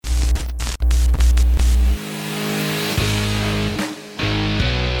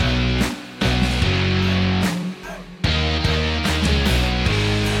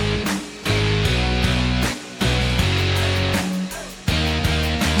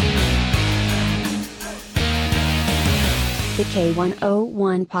The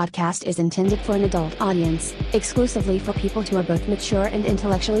K101 podcast is intended for an adult audience, exclusively for people who are both mature and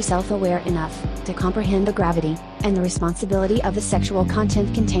intellectually self-aware enough to comprehend the gravity and the responsibility of the sexual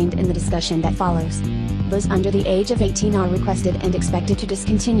content contained in the discussion that follows. Those under the age of 18 are requested and expected to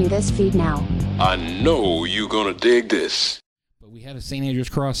discontinue this feed now. I know you're gonna dig this. But we had a St. Andrew's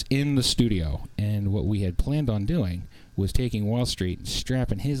cross in the studio, and what we had planned on doing was taking Wall Street and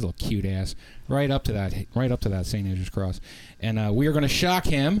strapping his little cute ass right up to that St. Andrew's cross, and we are going to shock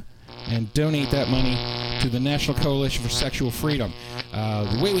him and donate that money to the National Coalition for Sexual Freedom.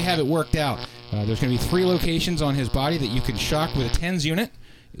 The way we have it worked out, there's going to be 3 locations on his body that you can shock with a TENS unit.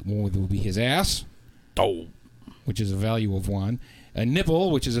 One will be his ass, which is a value of 1. A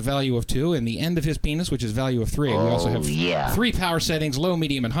nipple, which is a value of 2, and the end of his penis, which is a value of 3. And we also have 3 power settings, low,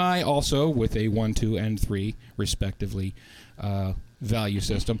 medium, and high, also with a 1, 2, and 3, respectively, value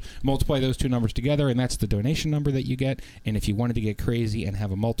system. Multiply those 2 numbers together, and that's the donation number that you get. And if you wanted to get crazy and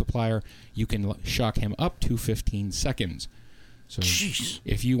have a multiplier, you can shock him up to 15 seconds. So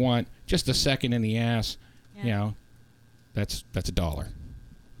if you want just a second in the ass, you know, that's $1.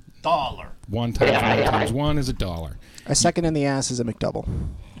 One times 1 is $1. A second in the ass is a McDouble.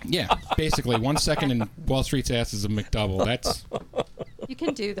 Yeah, basically 1 second in Wall Street's ass is a McDouble. That's. You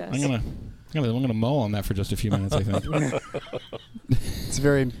can do this. I'm gonna mull on that for just a few minutes. I think. It's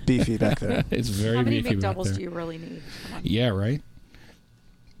very beefy back there. It's very beefy back there. How many McDoubles do you really need? Yeah, right.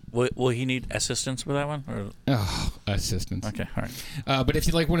 Will he need assistance with that one? Or? Oh, assistance. Okay, all right. But if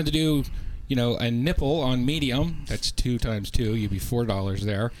you wanted to do, a nipple on medium, that's 2 times 2. You'd be $4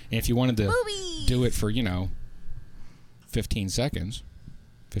 there. And if you wanted to do it for 15 seconds,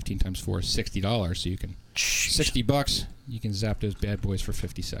 15 times 4 is $60. So you can $60. You can zap those bad boys for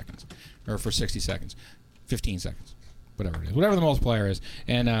 50 seconds, or for 60 seconds, 15 seconds, whatever it is, whatever the multiplier is.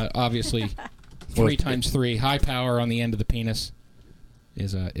 And obviously, 3 times 3, high power on the end of the penis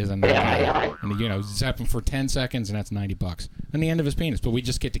is a $90. And zap him for 10 seconds, and that's $90 on the end of his penis. But we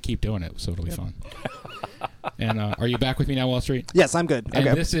just get to keep doing it, so it'll be fun. And are you back with me now, Wall Street? Yes, I'm good. And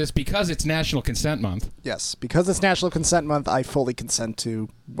this is because it's National Consent Month. Yes, because it's National Consent Month, I fully consent to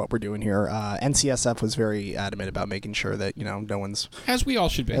what we're doing here. NCSF was very adamant about making sure that, no one's... As we all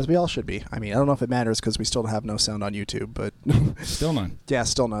should be. As we all should be. I mean, I don't know if it matters because we still have no sound on YouTube, but... Still none. Yeah,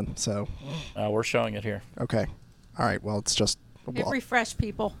 still none, so... We're showing it here. Okay. All right, well, it's just... Hit refresh,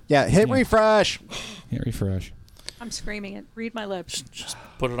 people. Yeah, hit refresh. Hit refresh. I'm screaming it. Read my lips. Just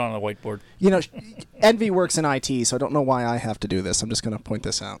put it on a whiteboard. Envy works in IT, so I don't know why I have to do this. I'm just going to point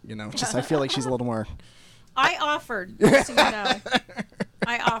this out. Just I feel like she's a little more... I offered, just so you know.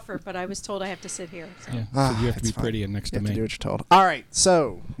 I offered, but I was told I have to sit here. So. Yeah, so you have to be pretty and next to me. You have to do what you're told. All right,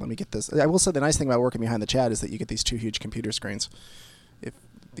 so let me get this. I will say the nice thing about working behind the chat is that you get these 2 huge computer screens. If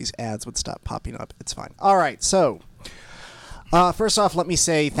these ads would stop popping up, it's fine. All right, so... first off, let me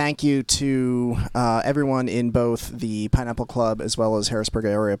say thank you to everyone in both the Pineapple Club as well as Harrisburg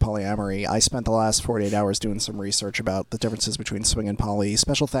area polyamory. I spent the last 48 hours doing some research about the differences between swing and poly.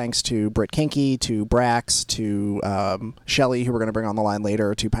 Special thanks to Britt Kinky, to Brax, to Shelly, who we're going to bring on the line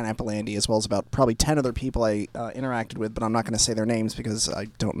later, to Pineapple Andy, as well as about probably 10 other people I interacted with, but I'm not going to say their names because I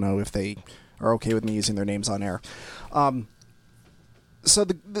don't know if they are okay with me using their names on air. So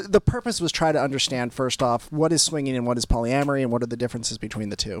the purpose was try to understand, first off, what is swinging and what is polyamory and what are the differences between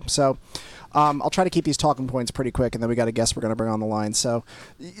the two. So I'll try to keep these talking points pretty quick, and then we got a guest we're going to bring on the line. So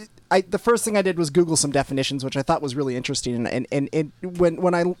the first thing I did was Google some definitions, which I thought was really interesting. And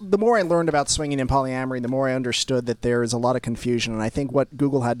the more I learned about swinging and polyamory, the more I understood that there is a lot of confusion. And I think what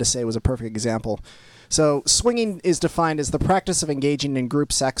Google had to say was a perfect example. So swinging is defined as the practice of engaging in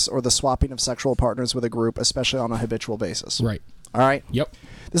group sex or the swapping of sexual partners with a group, especially on a habitual basis. Right. All right? Yep.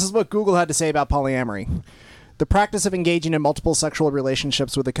 This is what Google had to say about polyamory. The practice of engaging in multiple sexual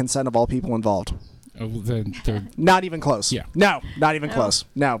relationships with the consent of all people involved. Not even close. Yeah. No, not even close.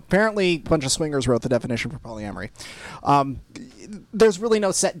 No. Apparently, a bunch of swingers wrote the definition for polyamory. There's really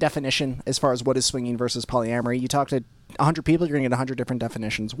no set definition as far as what is swinging versus polyamory. You talk to 100 people, you're going to get 100 different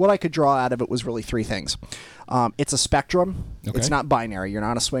definitions. What I could draw out of it was really 3 things. It's a spectrum. Okay. It's not binary. You're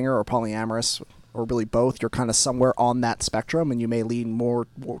not a swinger or polyamorous, or really both. You're kind of somewhere on that spectrum, and you may lean more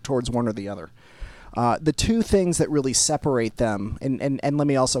towards one or the other. The 2 things that really separate them, and let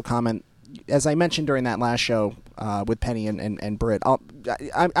me also comment, as I mentioned during that last show with Penny and Britt,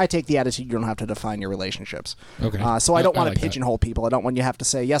 I take the attitude you don't have to define your relationships. Okay. So I don't want to like pigeonhole people. I don't want you to have to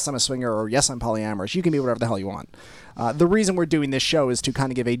say, yes, I'm a swinger, or yes, I'm polyamorous. You can be whatever the hell you want. The reason we're doing this show is to kind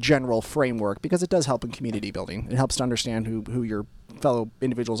of give a general framework, because it does help in community building. It helps to understand who your fellow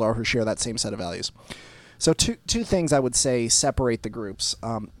individuals are who share that same set of values. So two things I would say separate the groups.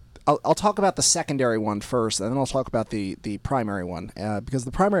 I'll talk about the secondary one first, and then I'll talk about the primary one, because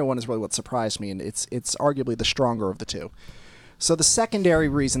the primary one is really what surprised me, and it's arguably the stronger of the two. So the secondary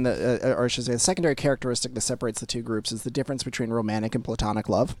reason that, or I should say, the secondary characteristic that separates the two groups is the difference between romantic and platonic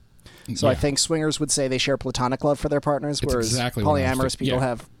love. So I think swingers would say they share platonic love for their partners, whereas exactly polyamorous people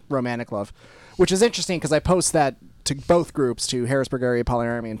have romantic love, which is interesting because I post that to both groups, to Harrisburg Area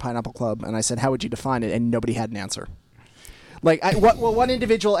Polyamory and Pineapple Club, and I said, how would you define it? And nobody had an answer. Like, one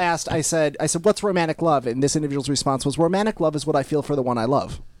individual asked, I said, what's romantic love? And this individual's response was, romantic love is what I feel for the one I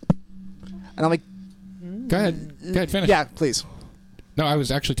love. And I'm like, Go ahead, finish. yeah, please. No, I was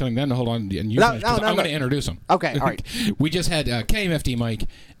actually telling them to hold on, and you finish, 'cause I'm going to introduce them. Okay, all right. We just had KMFD Mike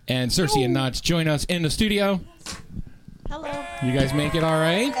and Cersei and Notch join us in the studio. Hello. You guys make it all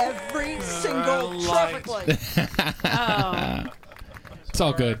right? Every single traffic light. Oh. It's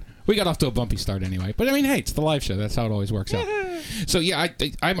all good. We got off to a bumpy start anyway, but I mean, hey, it's the live show. That's how it always works out. So yeah,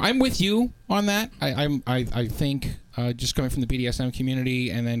 I'm with you on that. I think just coming from the BDSM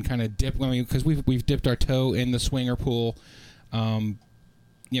community and then kind of because we've dipped our toe in the swinger pool.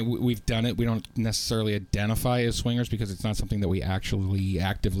 We've done it. We don't necessarily identify as swingers because it's not something that we actually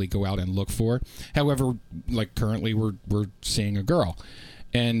actively go out and look for. However, like currently we're seeing a girl,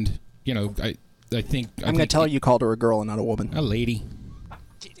 and I think I'm going to tell you called her a girl and not a woman. A lady.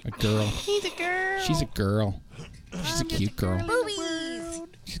 A girl. He's a girl. She's a girl. She's a cute girl.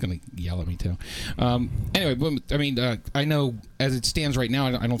 She's going to yell at me, too. Anyway, I mean, I know as it stands right now,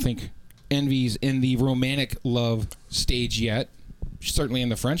 I don't think Envy's in the romantic love stage yet. She's certainly in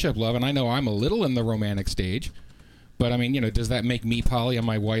the friendship love, and I know I'm a little in the romantic stage. But, I mean, does that make me poly and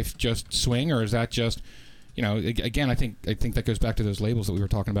my wife just swing, or is that just, again, I think that goes back to those labels that we were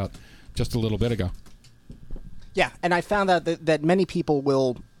talking about just a little bit ago. Yeah, and I found out that many people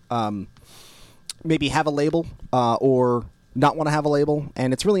will maybe have a label or not want to have a label,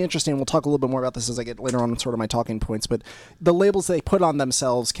 and it's really interesting. We'll talk a little bit more about this as I get later on in sort of my talking points, but the labels they put on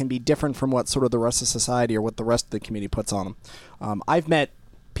themselves can be different from what sort of the rest of society or what the rest of the community puts on them. I've met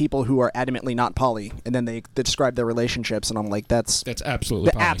people who are adamantly not poly, and then they describe their relationships, and I'm like, that's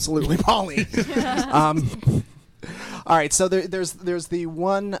absolutely poly. Absolutely poly. All right, so there's the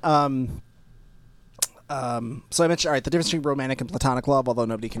one... so I mentioned, all right, the difference between romantic and platonic love, although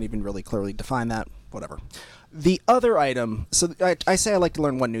nobody can even really clearly define that, whatever. The other item, so I say I like to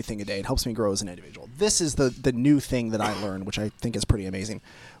learn one new thing a day. It helps me grow as an individual. This is the new thing that I learned, which I think is pretty amazing.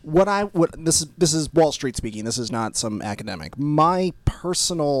 This is Wall Street speaking. This is not some academic. My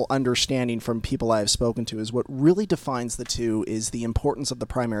personal understanding from people I have spoken to is what really defines the two is the importance of the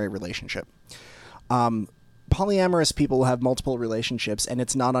primary relationship. Polyamorous people have multiple relationships, and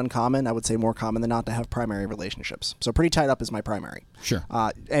it's not uncommon, I would say more common than not, to have primary relationships. So pretty tied up is my primary. Sure.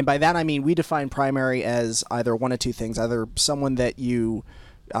 And by that I mean we define primary as either one of two things, either someone that you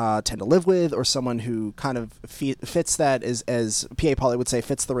tend to live with or someone who kind of fits that as PA Poly would say,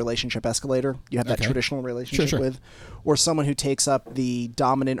 fits the relationship escalator. You have that traditional relationship with, or someone who takes up the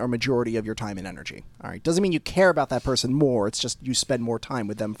dominant or majority of your time and energy. All right. Doesn't mean you care about that person more. It's just you spend more time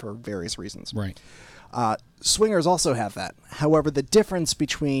with them for various reasons. Right. Swingers also have that. However, the difference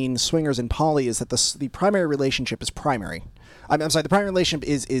between swingers and poly is that the primary relationship is primary. I'm sorry, the primary relationship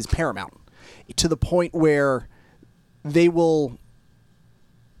is paramount to the point where they will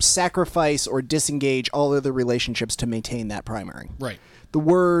sacrifice or disengage all other relationships to maintain that primary. Right. The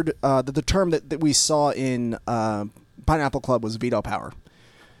word, the term that we saw in Pineapple Club was veto power.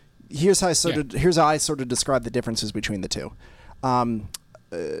 Here's how I sort of describe the differences between the two.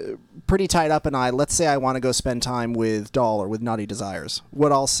 Pretty tied up, and let's say I want to go spend time with Doll or with Naughty Desires.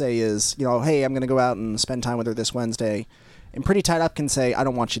 What I'll say is, hey, I'm going to go out and spend time with her this Wednesday. And Pretty Tied Up can say, I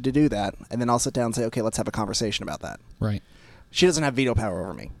don't want you to do that. And then I'll sit down and say, okay, let's have a conversation about that. Right. She doesn't have veto power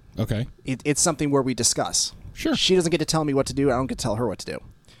over me. Okay. It's something where we discuss. Sure. She doesn't get to tell me what to do. I don't get to tell her what to do.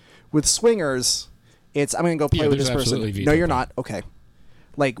 With swingers, it's, I'm going to go play with this person. No, you're not. Okay.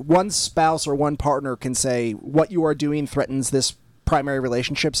 Like, one spouse or one partner can say, what you are doing threatens this primary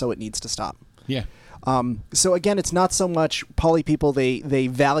relationship, so it needs to stop. Yeah. So again, it's not so much poly people, they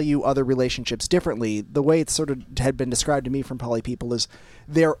value other relationships differently. The way it's sort of had been described to me from poly people is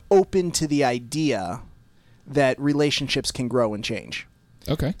they're open to the idea that relationships can grow and change.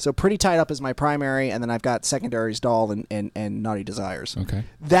 Okay. So Pretty Tied Up is my primary, and then I've got secondaries, Doll and Naughty Desires. Okay.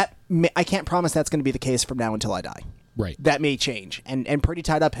 I can't promise that's going to be the case from now until I die. Right. That may change. And Pretty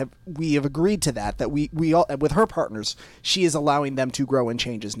Tied Up, we have agreed to that we all, with her partners, she is allowing them to grow and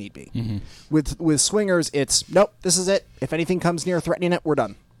change as need be. Mm-hmm. With swingers, it's, nope, this is it. If anything comes near threatening it, we're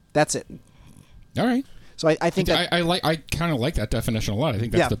done. That's it. All right. So I think that I kind of like that definition a lot. I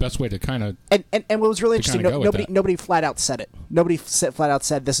think that's the best way to kind of and what was really interesting, kinda nobody flat out said it. Nobody flat out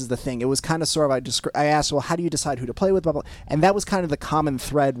said this is the thing. It was kind of sort of I asked, well, how do you decide who to play with? Blah, blah, and that was kind of the common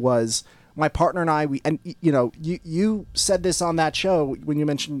thread was my partner and I. You said this on that show when you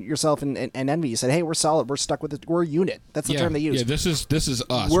mentioned yourself and Envy. You said, hey, we're solid. We're stuck with it. We're a unit. That's the term they use. Yeah, this is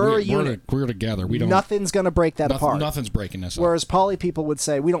us. We're a unit. We're together. We don't. Nothing's going to break that apart. Nothing's breaking us up. Whereas poly people would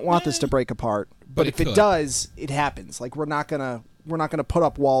say, we don't want this to break apart. But if it does, it happens. Like we're not gonna put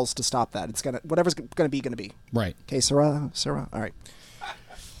up walls to stop that. It's whatever's gonna be. Right. Okay, Sarah. All right.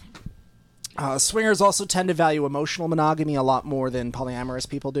 Swingers also tend to value emotional monogamy a lot more than polyamorous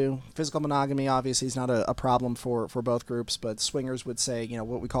people do. Physical monogamy obviously is not a problem for both groups, but swingers would say,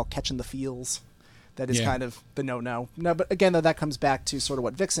 what we call catching the feels. That is kind of the no. No, but again, though, that comes back to sort of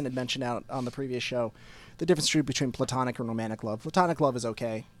what Vixen had mentioned out on the previous show. The difference between platonic and romantic love. Platonic love is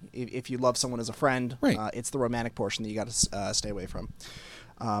okay if you love someone as a friend. Right. It's the romantic portion that you got to stay away from.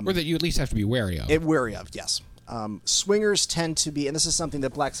 Or that you at least have to be wary of. Wary of, yes. Swingers tend to be, and this is something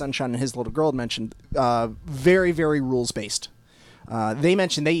that Black Sunshine and his little girl mentioned, very, very rules-based. They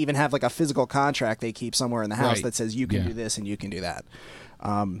mentioned they even have like a physical contract they keep somewhere in the house that says you can do this and you can do that.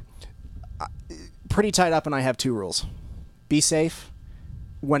 Pretty Tied Up and I have 2 rules. Be safe.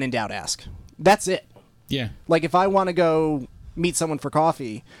 When in doubt, ask. That's it. Yeah. Like if I want to go meet someone for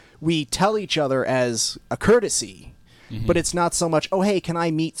coffee, we tell each other as a courtesy, but it's not so much, oh, hey, can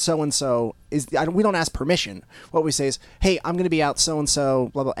I meet so-and-so? We don't ask permission. What we say is, hey, I'm going to be out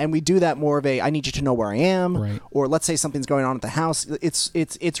so-and-so, blah, blah. And we do that more of I need you to know where I am. Right. Or let's say something's going on at the house.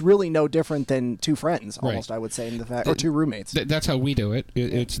 It's really no different than 2 friends, almost, I would say, in the fact, or 2 roommates. That's how we do it.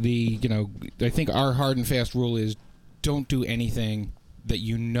 It's I think our hard and fast rule is don't do anything that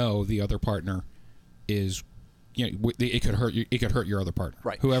the other partner is, it could hurt you. It could hurt your other partner,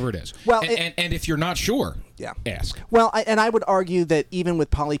 right? Whoever it is. Well, and if you're not sure, ask. Well, I would argue that even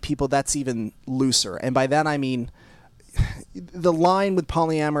with poly people, that's even looser, and by that I mean the line with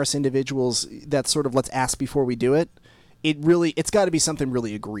polyamorous individuals. That's sort of let's ask before we do it. It's got to be something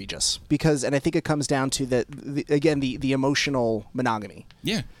really egregious and I think it comes down to the emotional monogamy.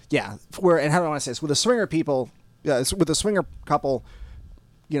 Yeah. Yeah. And how do I want to say this with the swinger people? With the swinger couple.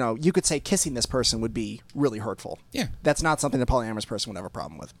 You could say kissing this person would be really hurtful. Yeah. That's not something the polyamorous person would have a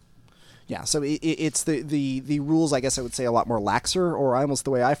problem with. Yeah, so it's the rules, I guess I would say, a lot more laxer, or almost the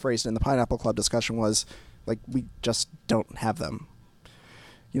way I phrased it in the Pineapple Club discussion was, like, we just don't have them.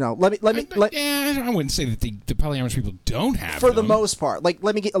 I wouldn't say that the polyamorous people don't have for them. the most part. Like,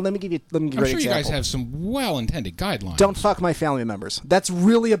 let me give you a I'm great sure example. you guys have some well-intended guidelines. Don't fuck my family members. That's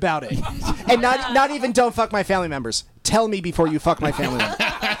really about it. And not even don't fuck my family members. Tell me before you fuck my family members.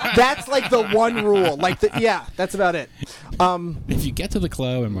 That's like the one rule. That's about it. If you get to the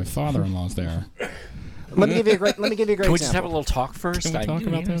club and my father-in-law's there. Let me give you a great example. Can we just have a little talk first? Can we talk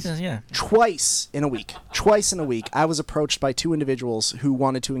about this? Yeah. Twice in a week, I was approached by 2 individuals who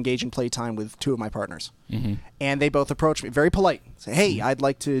wanted to engage in playtime with 2 of my partners. Mm-hmm. And they both approached me, very polite. Say, hey, I'd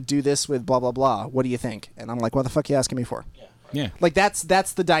like to do this with blah, blah, blah. What do you think? And I'm like, what the fuck are you asking me for? Yeah. Like, that's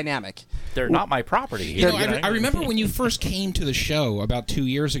the dynamic. They're not my property. I remember when you first came to the show about 2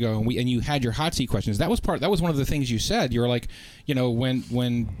 years ago, and you had your hot seat questions. That was one of the things you said. You were like,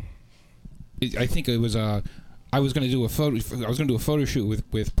 when I think it was I was going to do a photo shoot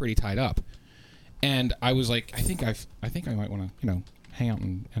with Pretty Tied Up, and I was like, I think I might want to hang out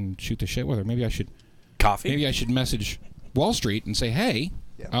and shoot the shit with her. Maybe I should message Wall Street and say, hey,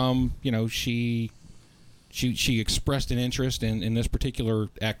 she expressed an interest in this particular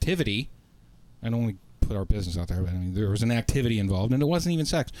activity. I don't want to put our business out there, but I mean, there was an activity involved, and it wasn't even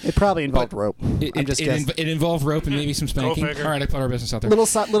sex. It probably involved rope. It involved rope and maybe some spanking. All right, I put our business out there. Little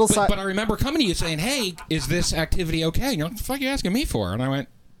side. But I remember coming to you saying, hey, is this activity okay? And you're like, what the fuck are you asking me for? And I went,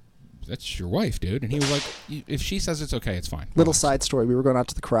 that's your wife, dude. And he was like, if she says it's okay, it's fine. Little side story. We were going out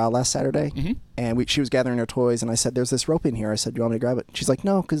to the corral last Saturday, and she was gathering her toys, and I said, there's this rope in here. I said, do you want me to grab it? She's like,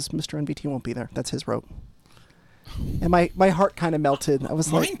 no, because Mr. NVT won't be there. That's his rope. And my heart kind of melted. I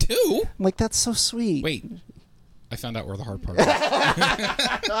was Mine too? I'm like, that's so sweet. Wait. I found out where the hard part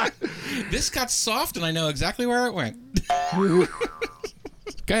was. This got soft, and I know exactly where it went. Go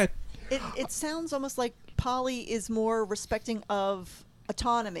ahead. It sounds almost like poly is more respecting of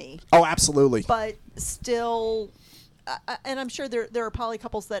autonomy. Oh, absolutely. But still, and I'm sure there are poly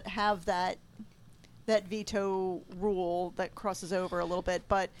couples that have that veto rule that crosses over a little bit.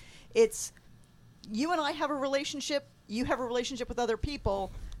 But it's you and I have a relationship. You have a relationship with other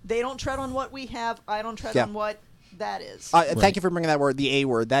people. They don't tread on what we have. I don't tread on what that is. Thank you for bringing that word, the A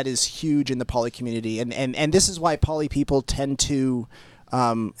word. That is huge in the poly community, and this is why poly people tend to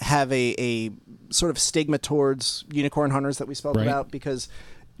have a sort of stigma towards unicorn hunters that we spoke Right. about, because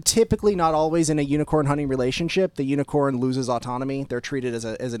typically, not always in a unicorn hunting relationship, the unicorn loses autonomy. They're treated as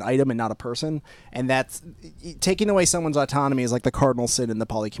an item and not a person, and that's taking away someone's autonomy is like the cardinal sin in the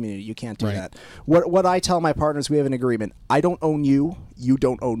poly community. You can't do Right. that. What I tell my partners, we have an agreement. I don't own you. You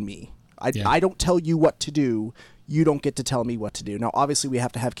don't own me. I don't tell you what to do. You don't get to tell me what to do. Now, obviously, we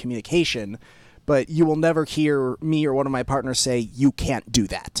have to have communication, but you will never hear me or one of my partners say, you can't do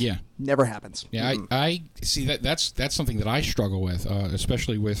that. Yeah. Never happens. Yeah, I see that's something that I struggle with,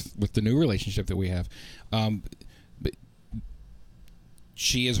 especially with the new relationship that we have. But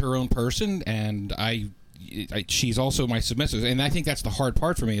she is her own person, and she's also my submissive, and I think that's the hard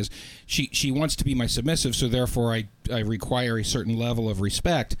part for me is she wants to be my submissive, so therefore I require a certain level of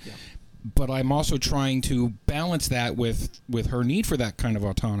respect. Yeah. But I'm also trying to balance that with her need for that kind of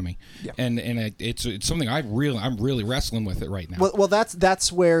autonomy, and it's something I'm really wrestling with it right now. Well,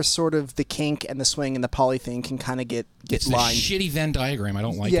 that's where sort of the kink and the swing and the poly thing can kind of get it's lined. It's a shitty Venn diagram. I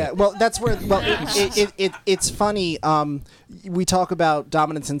don't like it. Yeah, well, that's where. Well, it's funny. We talk about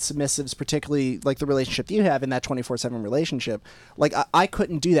dominance and submissives, particularly like the relationship that you have in that 24/7 relationship. Like I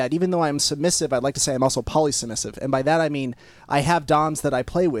couldn't do that, even though I'm submissive. I'd like to say I'm also polysubmissive, and by that I mean I have doms that I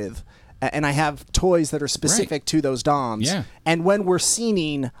play with. And I have toys that are specific to those doms. Yeah. And when we're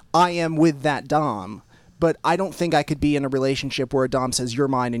scening, I am with that dom. But I don't think I could be in a relationship where a dom says, you're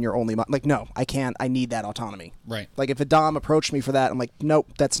mine and you're only mine. Like, no, I can't. I need that autonomy. Right. Like, if a dom approached me for that, I'm like, nope,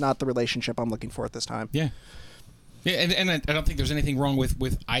 that's not the relationship I'm looking for at this time. Yeah. Yeah, and I don't think there's anything wrong with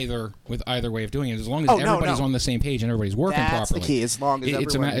either way of doing it, as long as everybody's on the same page and everybody's working properly. That's the key. As long as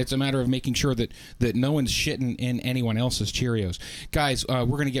it's a matter of making sure that no one's shitting in anyone else's Cheerios. Guys, we're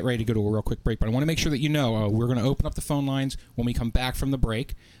going to get ready to go to a real quick break, but I want to make sure that you know we're going to open up the phone lines when we come back from the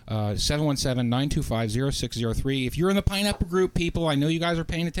break. 717-925-0603. If you're in the Pineapple Group, people, I know you guys are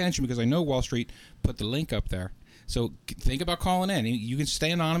paying attention because I know Wall Street put the link up there. So think about calling in. You can stay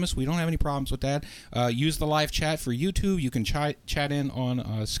anonymous. We don't have any problems with that. Use the live chat for YouTube. You can chat in on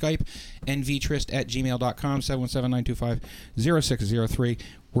Skype, nvtrist@gmail.com, 717-925-0603.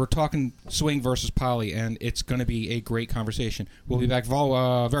 We're talking swing versus poly, and it's going to be a great conversation. We'll be back.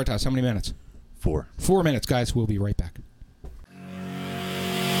 Veritas, how many minutes? 4. 4 minutes, guys. We'll be right back.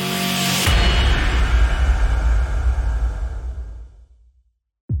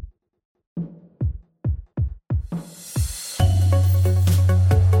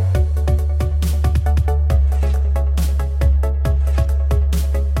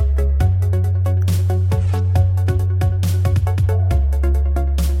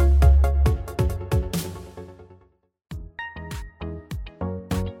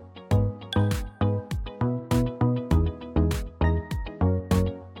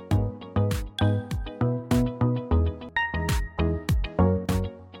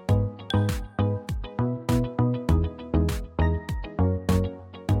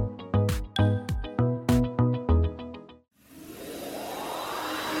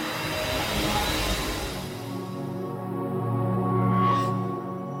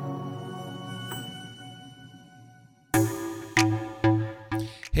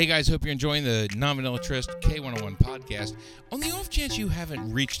 Hey guys, hope you're enjoying the Non-Vanilla Trist K101 podcast. On the off chance you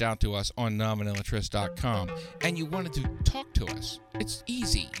haven't reached out to us on nonvanillatrist.com and you wanted to talk to us, it's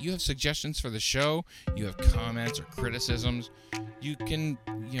easy. You have suggestions for the show, you have comments or criticisms, you can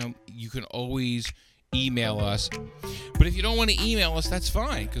always email us. But if you don't want to email us, that's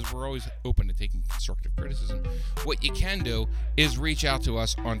fine, because we're always open to taking constructive criticism. What you can do is reach out to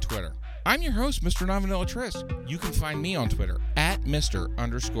us on Twitter. I'm your host, Mr. Non-Vanilla Trist. You can find me on Twitter at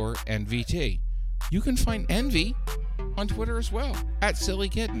Mr_NVT. You can find Envy on Twitter as well at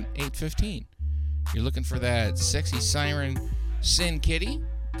SillyKitten815. You're looking for that sexy siren Sin Kitty?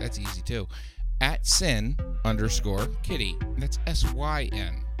 That's easy too. At Sin_Kitty. That's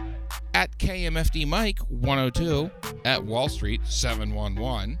SYN. At KMFD Mike 102. At Wall Street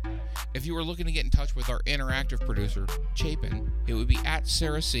 711. If you were looking to get in touch with our interactive producer, Chapin, it would be at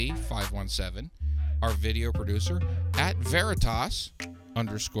Sarah C 517. Our video producer, at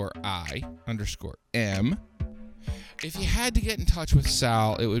Veritas_I_M. If you had to get in touch with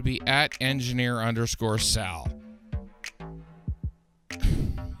Sal, it would be at engineer_Sal.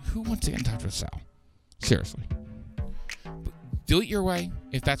 Who wants to get in touch with Sal? Seriously. Do it your way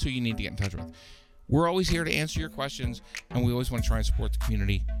if that's who you need to get in touch with. We're always here to answer your questions, and we always want to try and support the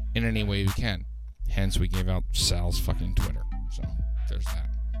community in any way we can. Hence, we gave out Sal's fucking Twitter. So, there's that.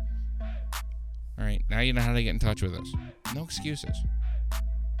 Alright, now you know how to get in touch with us. No excuses.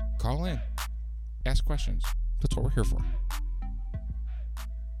 Call in. Ask questions. That's what we're here for.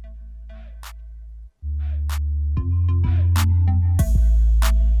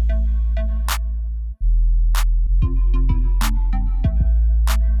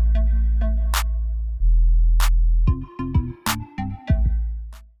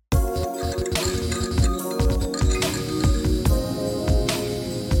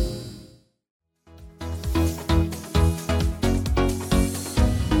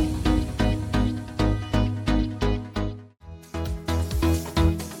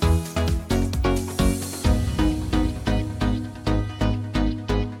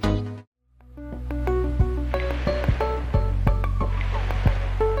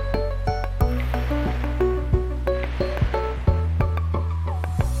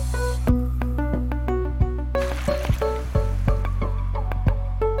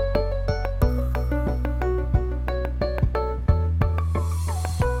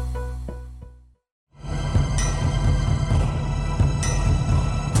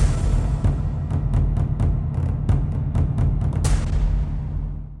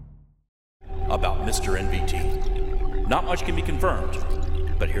 Mr. NVT. Not much can be confirmed,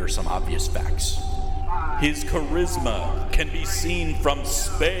 but here are some obvious facts. His charisma can be seen from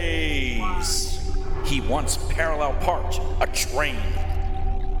space. He once parallel parked a train.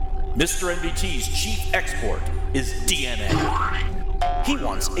 Mr. NVT's chief export is DNA. He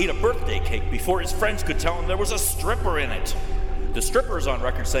once ate a birthday cake before his friends could tell him there was a stripper in it. The stripper is on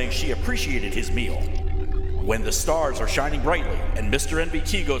record saying she appreciated his meal. When the stars are shining brightly and Mr.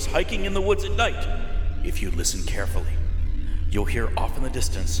 NVT goes hiking in the woods at night, if you listen carefully, you'll hear off in the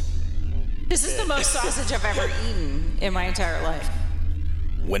distance. This is the most sausage I've ever eaten in my entire life.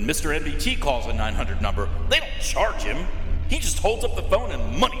 When Mr. NVT calls a 900 number, they don't charge him. He just holds up the phone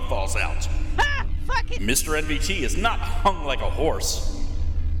and money falls out. Ha! Fuck it! Mr. NVT is not hung like a horse.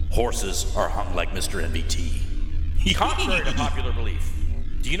 Horses are hung like Mr. NVT. Contrary to popular belief,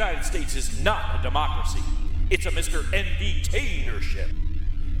 the United States is not a democracy. It's a Mr. NVTatorship.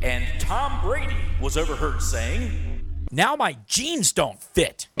 And Tom Brady was overheard saying, "Now my jeans don't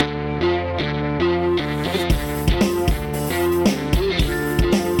fit."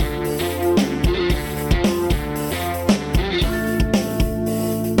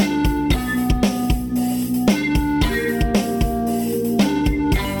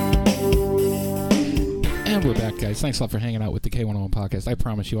 And we're back, guys. Thanks a lot for hanging out with the K101 podcast. I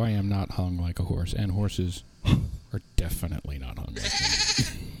promise you, I am not hung like a horse, and horses are definitely not hung like me.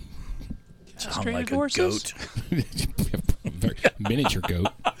 Hung like a goat. Very miniature goat.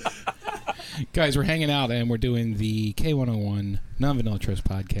 Guys, we're hanging out, and we're doing the K101 Non-Vanilla Trust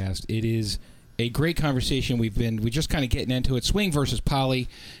podcast. It is a great conversation. We're just kind of getting into it. Swing versus poly.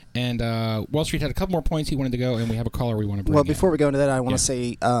 And Wall Street had a couple more points he wanted to go, and we have a caller we want to bring Well, in. before we go into that, I want to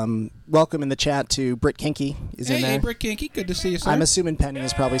say welcome in the chat to Britt Kinky is in there. Hey, Britt Kinky. Good to see you, sir. I'm assuming Penny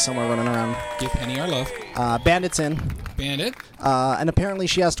is probably somewhere running around. Give Penny our love. Bandit's in. Bandit. And apparently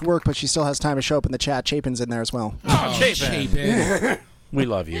she has to work, but she still has time to show up in the chat. Chapin's in there as well. Oh, Chapin. We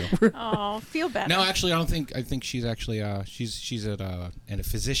love you. Oh, feel better. No, actually, I think she's actually she's at a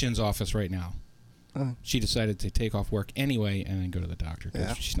physician's office right now. She decided to take off work anyway and then go to the doctor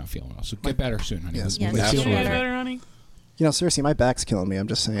because she's not feeling well. So get better soon, honey. Yes. Honey. You know, seriously, my back's killing me. I'm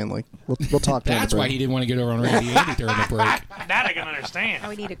just saying, like, we'll talk. That's why he didn't want to get over on Randy 80 during the break. That I can understand. Now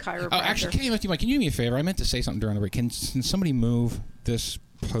we need a chiropractor. Oh, actually, can you do me a favor? I meant to say something during the break. Can somebody move this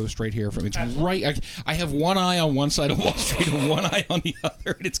post right here? It's right. I have one eye on one side of Wall Street and one eye on the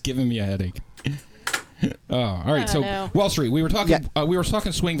other, and it's giving me a headache. Oh, all right. So know. Wall Street, we were talking. We were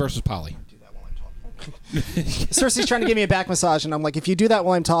talking swing versus poly. Cersei's trying to give me a back massage, and I'm like, if you do that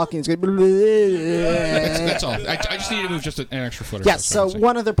while I'm talking, it's good. That's all. I just need to move just an extra foot or Yes, so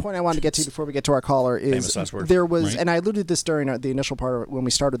one other point I wanted to get to before we get to our caller is there was, right? and I alluded this during the initial part of it when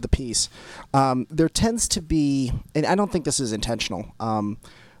we started the piece, there tends to be, and I don't think this is intentional,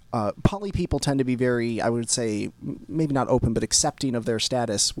 poly people tend to be very, I would say, maybe not open, but accepting of their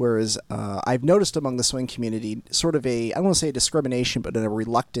status, whereas I've noticed among the swing community sort of I don't want to say a discrimination, but a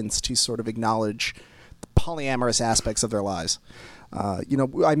reluctance to sort of acknowledge the polyamorous aspects of their lives.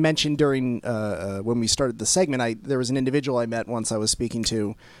 I mentioned during when we started the segment, there was an individual I met once I was speaking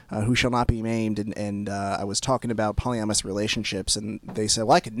to who shall not be named, and I was talking about polyamorous relationships, and they said,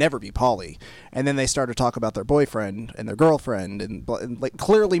 well, I could never be poly. And then they started to talk about their boyfriend and their girlfriend, and like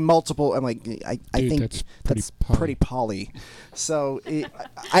clearly multiple. I'm like, I think that's pretty poly. So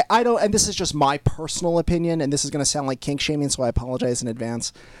I don't, and this is just my personal opinion, and this is going to sound like kink shaming, so I apologize in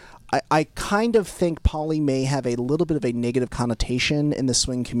advance. I kind of think poly may have a little bit of a negative connotation in the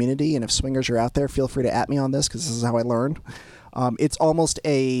swing community, and if swingers are out there, feel free to at me on this, because this is how I learned. It's almost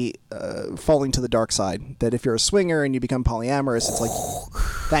a falling to the dark side, that if you're a swinger and you become polyamorous, it's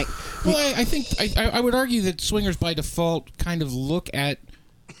like, Well, I think I would argue that swingers by default kind of look at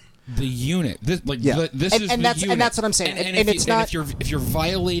the unit. This is the unit. And that's what I'm saying. And it's not, if you're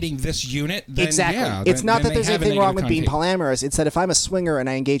violating this unit, then exactly. Yeah, it's then, not then that there's they have anything a wrong with being connotation. polyamorous. It's that if I'm a swinger and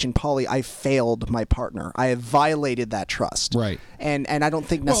I engage in poly, I failed my partner. I have violated that trust. Right. And I don't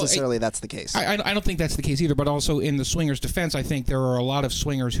think necessarily that's the case. I don't think that's the case either, but also in the swingers' defense, I think there are a lot of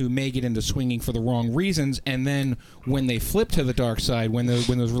swingers who may get into swinging for the wrong reasons, and then when they flip to the dark side, when those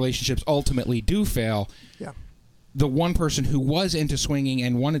relationships ultimately do fail, the one person who was into swinging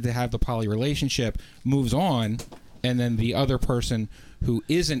and wanted to have the poly relationship moves on, and then the other person who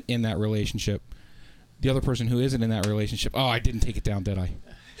isn't in that relationship, oh, I didn't take it down, did I?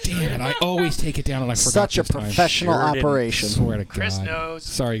 Damn it, I always take it down and I forgot. Such a professional operation. Swear to God. Chris knows.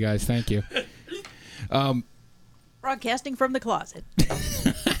 Sorry, guys. Thank you. Broadcasting from the closet.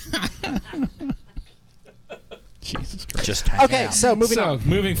 Jesus Christ. Just hang okay, out. so moving on.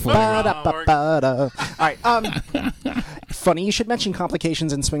 Moving forward. All right. funny you should mention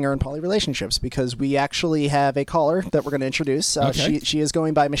complications in swinger and poly relationships, because we actually have a caller that we're going to introduce. Okay. She is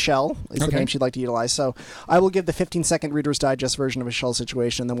going by Michelle, is the Okay. name she'd like to utilize. So I will give the 15-second Reader's Digest version of Michelle's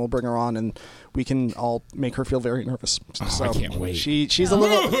situation, then we'll bring her on, and we can all make her feel very nervous. Oh, I can't wait. She's a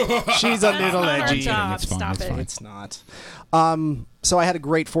little edgy. It's fine. Stop It's it. fine. It's not. So I had a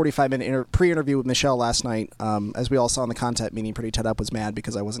great 45-minute pre-interview with Michelle last night. As we all saw in the content meeting, Pretty Ted Up was mad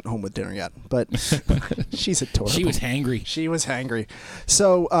because I wasn't home with dinner yet. But she's adorable. She was hangry. She was hangry.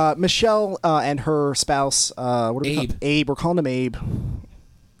 So Michelle and her spouse, what do we call him? Abe. We're calling him Abe.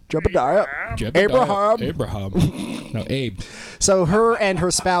 Jebediah. Abraham. No, Abe. So her and her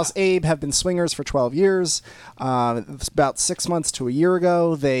spouse Abe have been swingers for 12 years. About 6 months to a year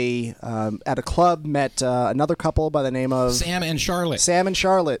ago, they at a club met another couple by the name of Sam and Charlotte. Sam and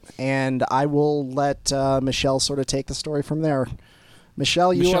Charlotte, and I will let Michelle sort of take the story from there. Michelle,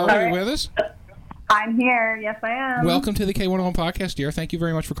 are you with us? I'm here. Yes, I am. Welcome to the K101 podcast, dear. Thank you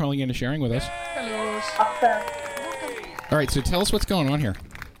very much for calling in and sharing with us. Awesome. All right, so tell us what's going on here.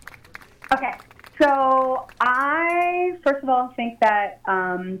 Okay. So I, first of all, think that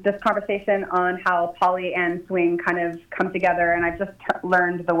this conversation on how poly and swing kind of come together, and I've just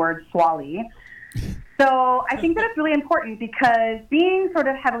learned the word swally. So I think that it's really important because being sort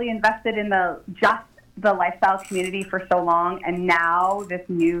of heavily invested in the lifestyle community for so long, and now this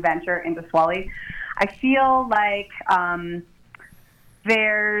new venture into swally, I feel like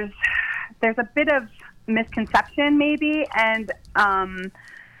there's a bit of misconception maybe, and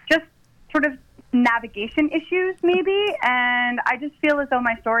just sort of navigation issues maybe, and I just feel as though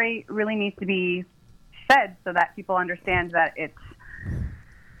my story really needs to be said so that people understand that it's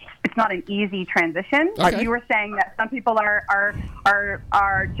not an easy transition. Okay. You were saying that some people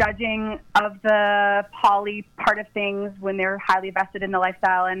are judging of the poly part of things when they're highly vested in the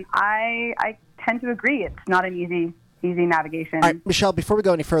lifestyle, and I tend to agree. It's not an easy navigation. All right, Michelle, before we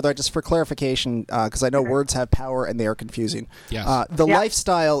go any further, just for clarification, because I know words have power and they are confusing. Yes. The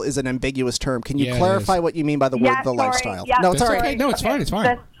lifestyle is an ambiguous term. Can you Yeah, it clarify is. what you mean by the word the lifestyle? Yeah, no, it's all right. Okay. No, it's fine. It's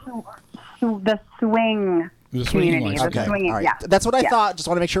fine. The swing The swinging community. lifestyle. The Okay, swinging, all right. yeah. That's what I Yeah. thought. Just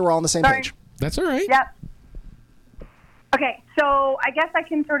want to make sure we're all on the same Sorry. page. That's all right. Yep. Okay, so I guess I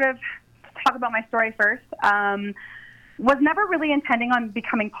can sort of talk about my story first. Was never really intending on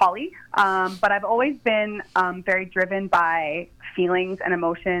becoming poly, but I've always been very driven by feelings and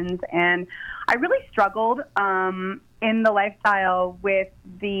emotions, and I really struggled in the lifestyle with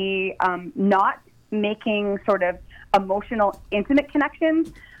the not making sort of emotional, intimate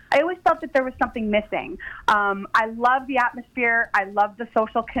connections. I always felt that there was something missing. I love the atmosphere. I love the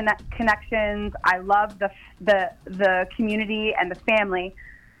social connections. I love the community and the family.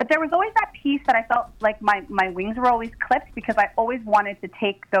 But there was always that piece that I felt like my wings were always clipped because I always wanted to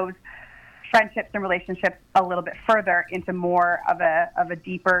take those friendships and relationships a little bit further into more of a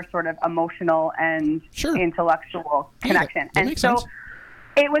deeper sort of emotional and intellectual connection. That and makes so sense.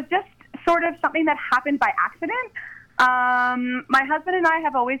 it was just sort of something that happened by accident. My husband and I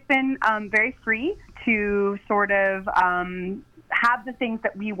have always been very free to sort of have the things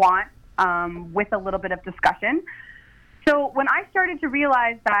that we want with a little bit of discussion. So when I started to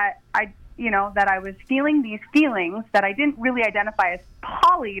realize that I was feeling these feelings that I didn't really identify as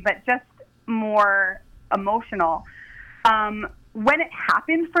poly, but just more emotional, when it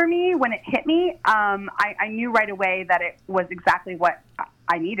happened for me, when it hit me, I knew right away that it was exactly what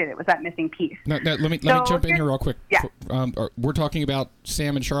I needed. It was that missing piece. Now, let me jump in here real quick. Yeah. We're talking about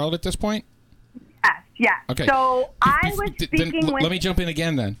Sam and Charlotte at this point? Yes, yeah. Okay. So I was speaking with... Let me jump in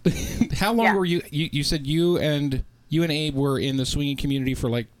again then. How long were you... You said you and Abe were in the swinging community for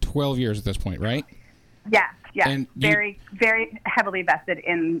like 12 years at this point, right? Yes, yes. And very, very heavily vested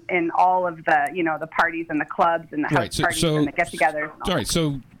in all of the, the parties and the clubs and the house parties and the get-togethers. All right,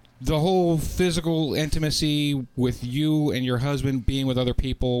 so the whole physical intimacy with you and your husband being with other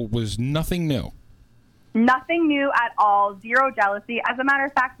people was nothing new? Nothing new at all. Zero jealousy. As a matter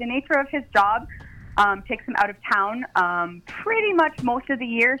of fact, the nature of his job takes him out of town pretty much most of the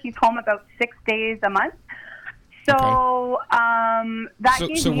year. He's home about 6 days a month. So that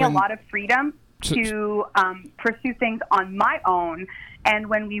gave me a lot of freedom to pursue things on my own. And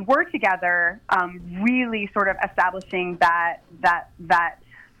when we were together, really sort of establishing that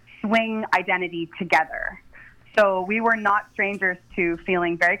swing identity together. So we were not strangers to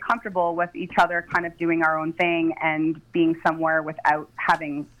feeling very comfortable with each other, kind of doing our own thing and being somewhere without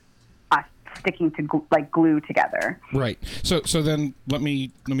having us sticking to glue together. Right. So then let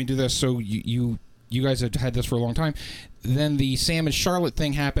me do this. So you guys have had this for a long time. Then the Sam and Charlotte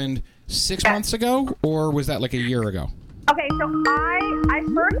thing happened 6 months ago, or was that like a year ago? Okay, so I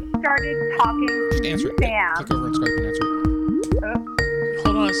first started talking to Sam. Click over on Skype and answer it.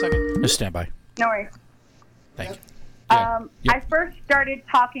 on a second. Just stand by. No worries. Thank you. Yeah. I first started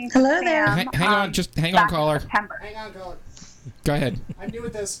talking to Hello Sam. there. Hang on, just hang back on, in caller. September. Hang on, caller. Go ahead. I'm new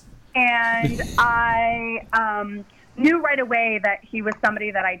with this. And I knew right away that he was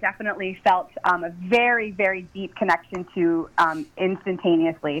somebody that I definitely felt a very, very deep connection to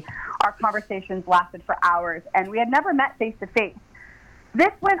instantaneously. Our conversations lasted for hours, and we had never met face to face.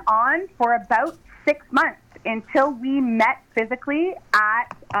 This went on for about 6 months until we met physically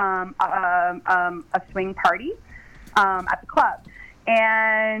at a swing party at the club.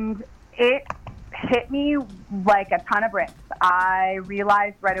 And it hit me like a ton of bricks. I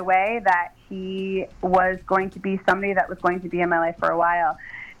realized right away that he was going to be somebody that was going to be in my life for a while.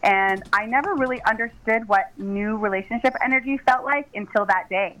 And I never really understood what new relationship energy felt like until that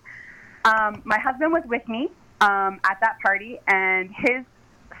day. My husband was with me at that party, and his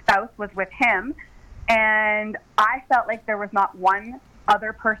spouse was with him. And I felt like there was not one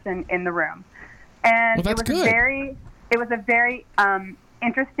other person in the room. And Well, that's good. it was a very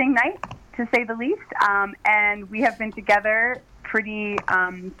interesting night, to say the least. And we have been together pretty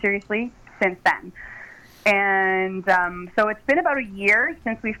seriously since then. And so it's been about a year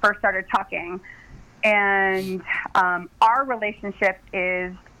since we first started talking. And our relationship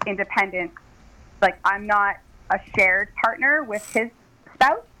is independent. Like, I'm not a shared partner with his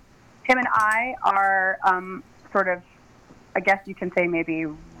spouse. Him and I are sort of, I guess you can say maybe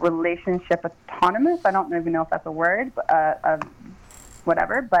relationship autonomous. I don't even know if that's a word, but,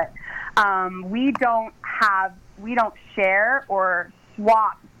 whatever. But we don't share or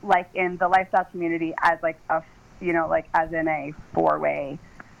swap like in the lifestyle community as like a, like as in a 4-way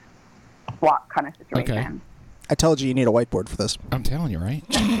swap kind of situation. Okay. I told you need a whiteboard for this. I'm telling you, right?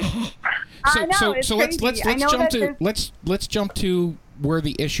 I know, it's crazy. let's jump to where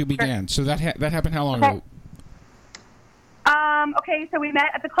the issue began. So that happened how long ago? Okay, so we met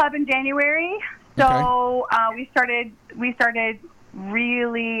at the club in January. So we started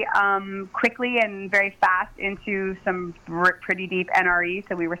really quickly and very fast into some pretty deep NRE.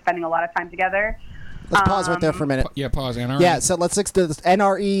 So we were spending a lot of time together. Let's pause right there for a minute. Pause. NRE. Yeah, so let's do this.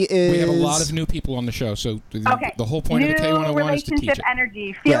 NRE is... We have a lot of new people on the show, so the whole point New of the K101 is to teach it. relationship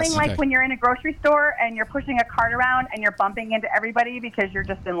energy. Feeling Yes. like when you're in a grocery store and you're pushing a cart around and you're bumping into everybody because you're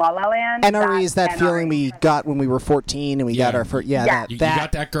just in La La Land. NRE is that that's feeling NRE. we got when we were 14 and we got our first... Yeah, Yeah. You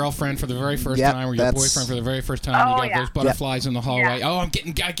got that girlfriend for the very first Yep, time, or your that's- boyfriend for the very first time. Oh, You got yeah. those butterflies in the hallway. Yeah. Oh, I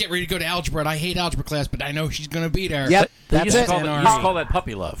get ready to go to algebra, and I hate algebra class, but I know she's going to be there. Yep, They that's used to it. call that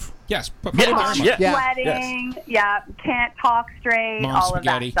puppy love. Yes. Sweating, can't talk straight, Mom all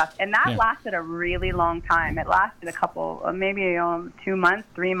spaghetti. of that stuff. And that Yeah. lasted a really long time. It lasted a couple, maybe 2 months,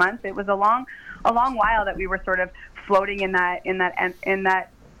 3 months. It was a long while that we were sort of floating in that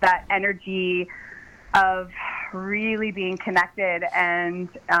energy of really being connected and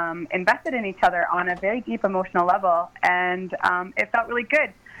invested in each other on a very deep emotional level. And it felt really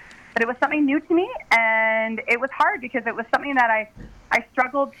good. But it was something new to me, and it was hard because it was something that I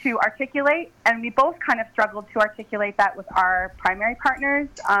struggled to articulate, and we both kind of struggled to articulate that with our primary partners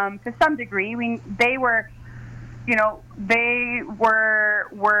to some degree. They were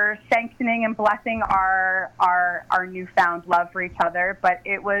sanctioning and blessing our newfound love for each other, but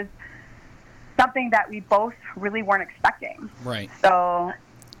it was something that we both really weren't expecting. Right. So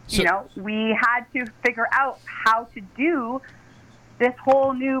we had to figure out how to do this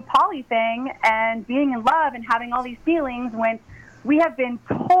whole new poly thing and being in love and having all these feelings when we have been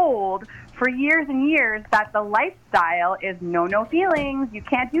told for years and years that the lifestyle is no feelings. You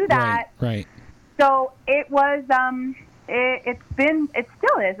can't do that. Right. So it was, it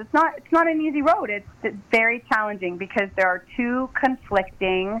still is. It's not an easy road. It's very challenging because there are two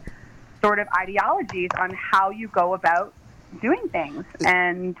conflicting sort of ideologies on how you go about doing things,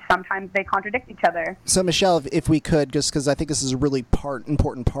 and sometimes they contradict each other. So, Michelle, if we could, just because I think this is a really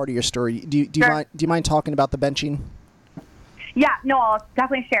important part of your story, do you mind talking about the benching? Yeah, no, I'll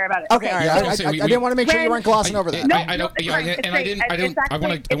definitely share about it. Okay, all right. I didn't want to make sure you weren't glossing over that. I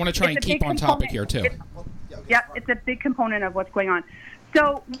want to try and keep on topic here too. It's a big component of what's going on.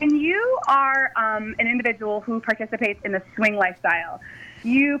 So when you are an individual who participates in the swing lifestyle,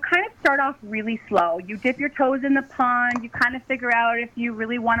 you kind of start off really slow. You dip your toes in the pond. You kind of figure out if you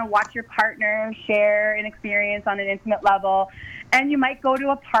really want to watch your partner share an experience on an intimate level. And you might go to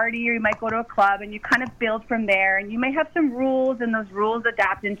a party or you might go to a club, and you kind of build from there. And you may have some rules, and those rules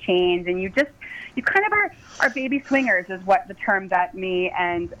adapt and change. And you kind of are baby swingers is what the term that me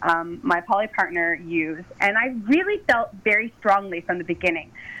and my poly partner use. And I really felt very strongly from the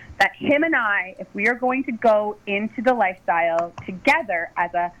beginning that him and I, if we are going to go into the lifestyle together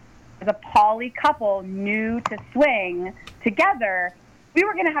as a poly couple new to swing together, we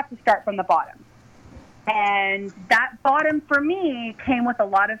were going to have to start from the bottom. And that bottom for me came with a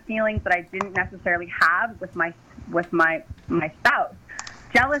lot of feelings that I didn't necessarily have with my spouse.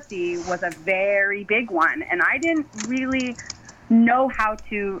 Jealousy was a very big one, and I didn't really know how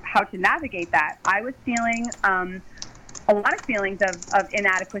to navigate that. I was feeling a lot of feelings of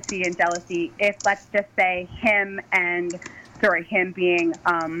inadequacy and jealousy. If, let's just say, him being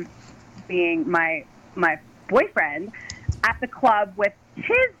my boyfriend at the club with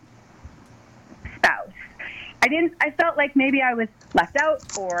his spouse. I felt like maybe I was left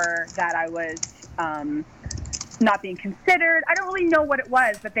out, or that I was not being considered. I don't really know what it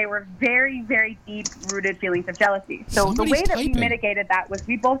was, but they were very, very deep-rooted feelings of jealousy. So the way that we mitigated that was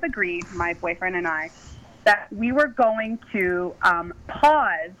we both agreed, my boyfriend and I, that we were going to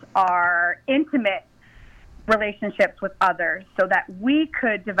pause our intimate relationships with others so that we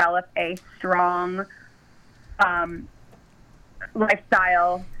could develop a strong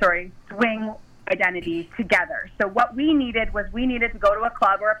swing identity together. So what we needed was to go to a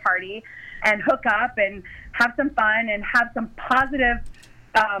club or a party and hook up and have some fun and have some positive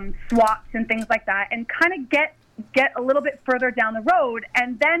swaps and things like that, and kind of get a little bit further down the road,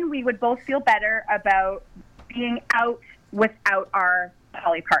 and then we would both feel better about being out without our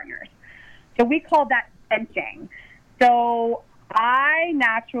poly partners. So we called that benching. So I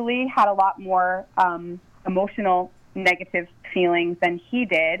naturally had a lot more emotional negative feelings than he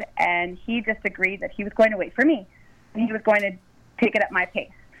did, and he just agreed that he was going to wait for me, and he was going to take it at my pace.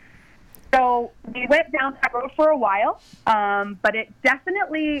 So we went down that road for a while, but it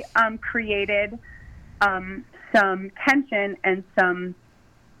definitely created some tension and some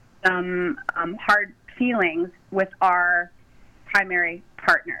hard feelings with our primary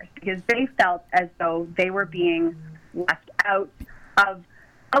partners, because they felt as though they were being left out of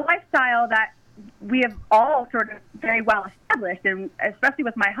a lifestyle that we have all sort of very well established, and especially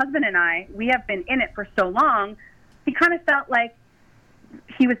with my husband and I, we have been in it for so long. He kind of felt like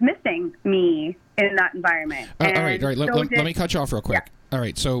he was missing me in that environment. All right. Let me cut you off real quick. Yeah. All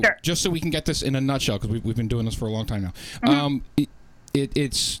right. So just so we can get this in a nutshell, because we've been doing this for a long time now. Mm-hmm.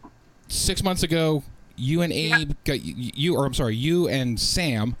 It's 6 months ago. You and Abe you and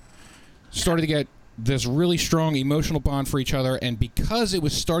Sam started to get this really strong emotional bond for each other, and because it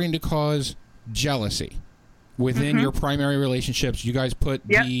was starting to cause jealousy within your primary relationships, you guys put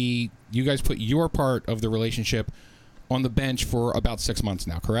your part of the relationship on the bench for about 6 months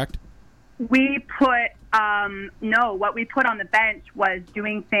now, correct? We put what we put on the bench was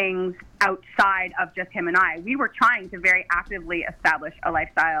doing things outside of just him and I. We were trying to very actively establish a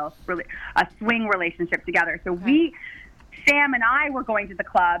lifestyle, a swing relationship together. So Sam and I were going to the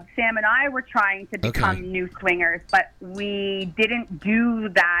club. Sam and I were trying to become new swingers, but we didn't do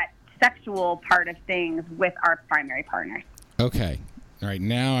that sexual part of things with our primary partners. Okay. All right.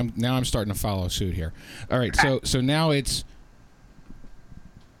 Now I'm starting to follow suit here. All right. Okay. So now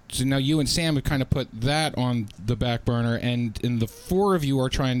now you and Sam have kind of put that on the back burner, and the four of you are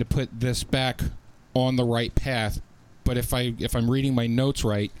trying to put this back on the right path. But if I'm reading my notes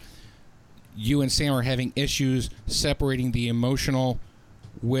right, you and Sam are having issues separating the emotional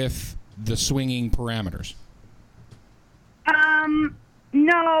with the swinging parameters.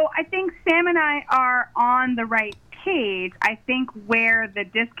 No, I think Sam and I are on the right page. I think where the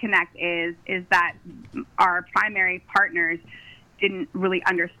disconnect is that our primary partners didn't really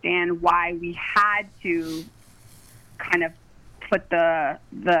understand why we had to kind of put the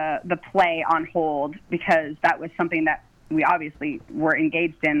play on hold, because that was something that we obviously were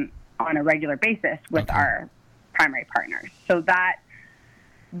engaged in on a regular basis with our primary partners. So that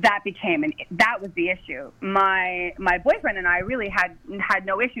became that was the issue. My boyfriend and I really had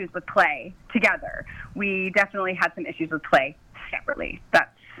no issues with play together. We definitely had some issues with play separately. That's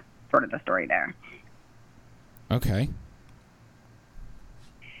sort of the story there. Okay.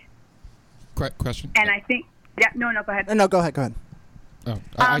 Question? And I think no, go ahead. No, go ahead. Oh,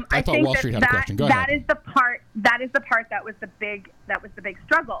 I thought Wall Street had a question. Go ahead. That is the part that was the big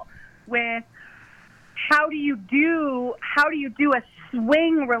struggle with how do you do a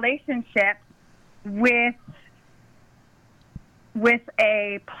swing relationship with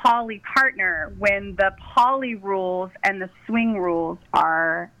a poly partner when the poly rules and the swing rules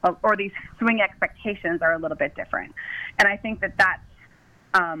or these swing expectations are a little bit different. And I think that's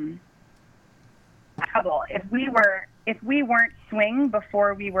trouble. If we weren't swing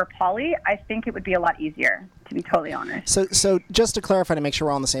before we were poly, I think it would be a lot easier, to be totally honest. So just to clarify, to make sure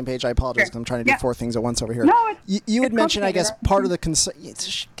we're all on the same page, I apologize because I'm trying to do four things at once over here. No, you had mentioned, I guess, part of the concern.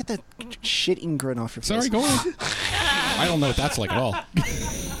 Get that shit-eating grin off your face. Sorry, go on. I don't know what that's like at all.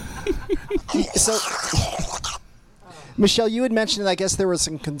 Michelle, you had mentioned that I guess there were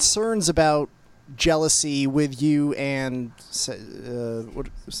some concerns about jealousy with you and Sam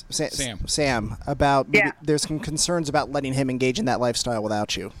about maybe there's some concerns about letting him engage in that lifestyle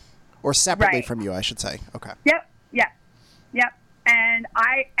without you, or separately from you, I should say. Okay. Yep.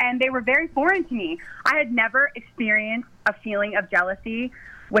 And they were very foreign to me. I had never experienced a feeling of jealousy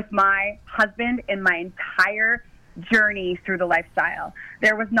with my husband in my entire journey through the lifestyle.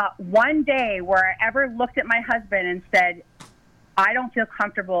 There was not one day where I ever looked at my husband and said, I don't feel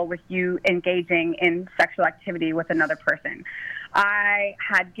comfortable with you engaging in sexual activity with another person. I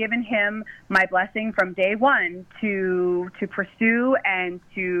had given him my blessing from day one to pursue and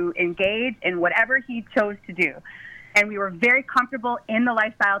to engage in whatever he chose to do. And we were very comfortable in the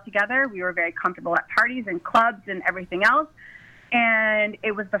lifestyle together. We were very comfortable at parties and clubs and everything else. And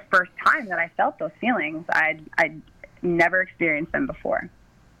it was the first time that I felt those feelings. I'd never experienced them before.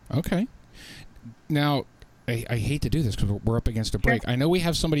 Okay. Now, I hate to do this because we're up against a break. I know we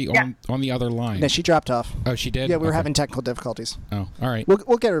have somebody on the other line. No, she dropped off. Oh, she did? Yeah, we were having technical difficulties. Oh, all right.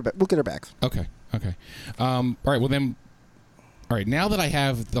 We'll get her back. We'll get her back. Okay. All right. Well, then. All right. Now that I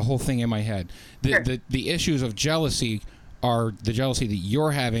have the whole thing in my head, the issues of jealousy are the jealousy that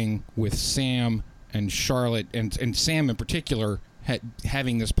you're having with Sam and Charlotte, and Sam in particular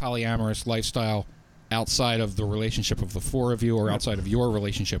having this polyamorous lifestyle outside of the relationship of the four of you, or outside of your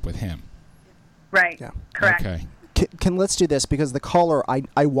relationship with him. Right. Yeah. Correct. Okay. Can let's do this, because the caller,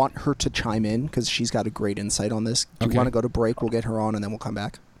 I want her to chime in because she's got a great insight on this. Do you want to go to break? We'll get her on and then we'll come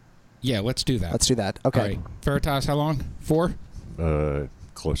back. Yeah, let's do that. Let's do that. Okay. All right. Veritas, how long? 4?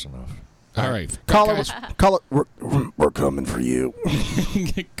 Close enough. All right. Caller, we're coming for you.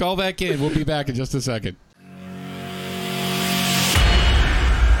 Call back in. We'll be back in just a second.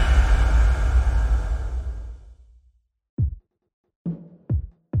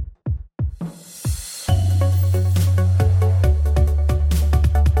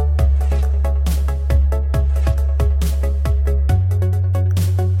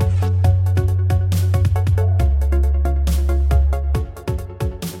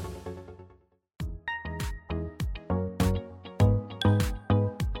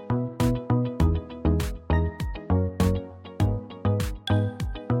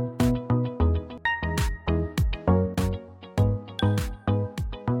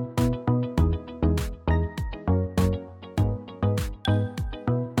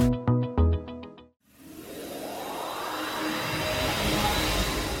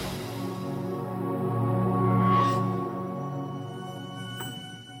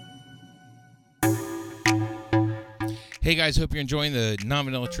 Hey guys, hope you're enjoying the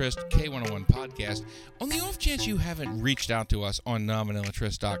Non-Vanillatrist K101 podcast. On the off chance you haven't reached out to us on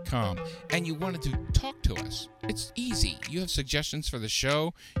nonvanillatrist.com and you wanted to talk to us, it's easy. You have suggestions for the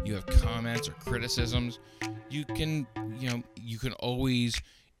show, you have comments or criticisms, you can always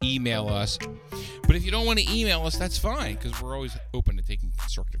email us. But if you don't want to email us, that's fine, because we're always open to taking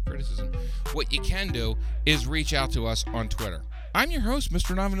constructive criticism. What you can do is reach out to us on Twitter. I'm your host,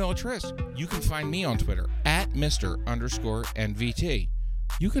 Mr. Non-Vanillatrist. You can find me on Twitter at Mr_NVT.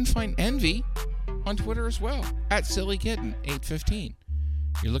 You can find Envy on Twitter as well, at SillyKitten815.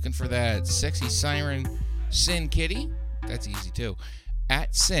 You're looking for that sexy siren Sin Kitty? That's easy too.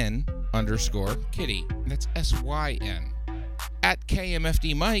 At Sin_Kitty. That's SYN. At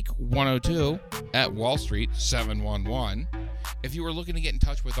KMFD Mike 102. At Wall Street 711. If you were looking to get in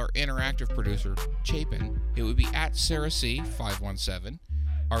touch with our interactive producer, Chapin, it would be at Sarah C 517.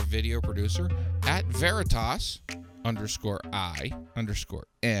 Our video producer, at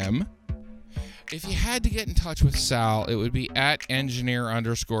Veritas_I_M. If you had to get in touch with Sal, it would be at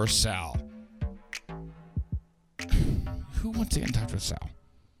engineer_Sal. Who wants to get in touch with Sal?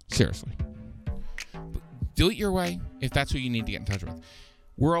 Seriously. Do it your way if that's who you need to get in touch with.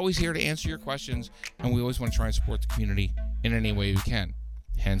 We're always here to answer your questions, and we always want to try and support the community in any way we can.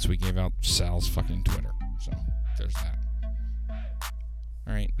 Hence, we gave out Sal's fucking Twitter. So, there's that.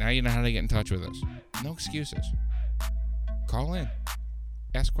 All right, now you know how to get in touch with us. No excuses. Call in.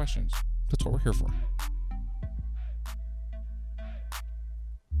 Ask questions. That's what we're here for.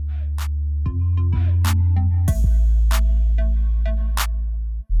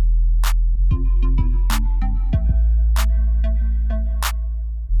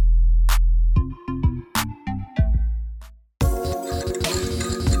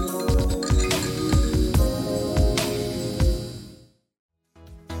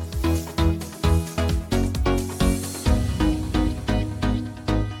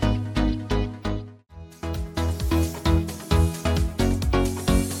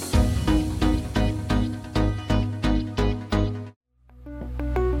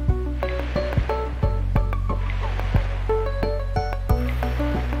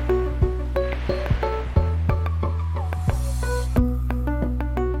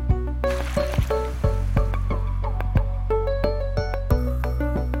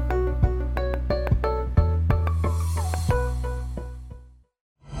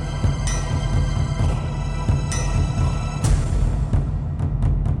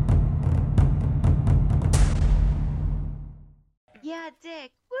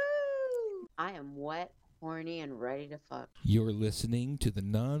 dick. Woo! I am wet, horny, and ready to fuck. You're listening to the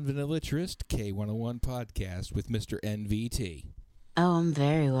Non-Vanillatrist K101 podcast with Mr. NVT. Oh, I'm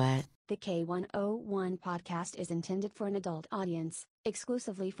very wet. The K101 podcast is intended for an adult audience,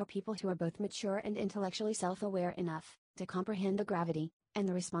 exclusively for people who are both mature and intellectually self-aware enough to comprehend the gravity and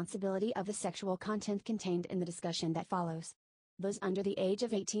the responsibility of the sexual content contained in the discussion that follows. Those under the age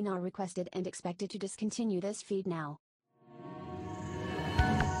of 18 are requested and expected to discontinue this feed now.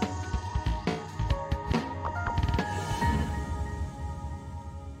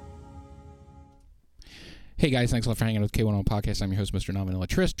 Hey guys, thanks a lot for hanging out with K101 Podcast. I'm your host, Mr.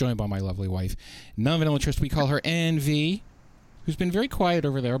 Non-Vanillatrist, joined by my lovely wife, Non-Vanillatrist. We call her NV, who's been very quiet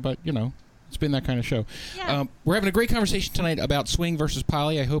over there, but, you know, it's been that kind of show. Yeah. We're having a great conversation tonight about swing versus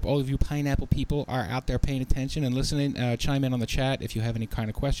poly. I hope all of you pineapple people are out there paying attention and listening. Chime in on the chat if you have any kind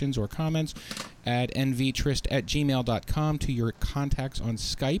of questions or comments at nvtrist@gmail.com to your contacts on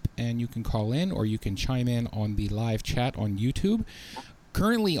Skype, and you can call in or you can chime in on the live chat on YouTube.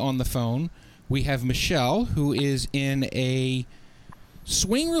 Currently on the phone, we have Michelle, who is in a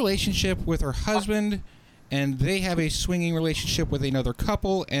swing relationship with her husband, and they have a swinging relationship with another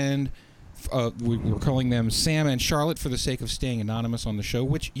couple, and we're calling them Sam and Charlotte for the sake of staying anonymous on the show,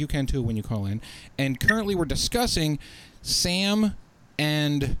 which you can too when you call in. And currently we're discussing Sam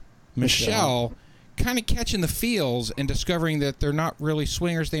and Michelle kind of catching the feels and discovering that they're not really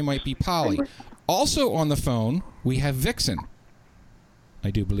swingers, they might be poly. Also on the phone, we have Vixen,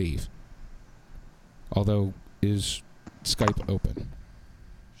 I do believe. Although, is Skype open?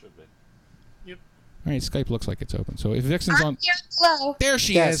 Should be. All right, Skype looks like it's open. So if Vixen's on... Here, hello. There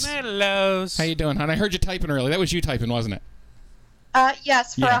she is. Hello. How you doing, hon? I heard you typing earlier. That was you typing, wasn't it?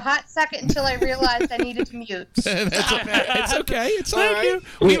 Yes, for a hot second until I realized I needed to mute. It's okay. It's all right.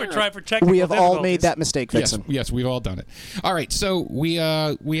 We were trying for technical We have all difficulties. made that mistake, Vixen. Yes, we've all done it. All right, so we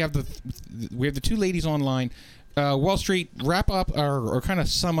have the two ladies online. Wall Street, wrap up or kind of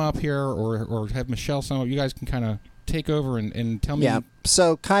sum up here, or have Michelle sum up. You guys can kind of take over and tell me. Yeah.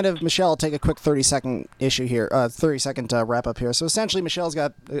 So kind of, Michelle, I'll take a quick 30-second issue here, 30-second wrap up here. So essentially, Michelle's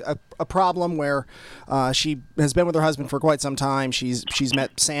got a problem where she has been with her husband for quite some time. She's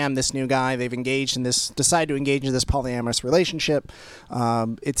met Sam, this new guy. They've decided to engage in this polyamorous relationship.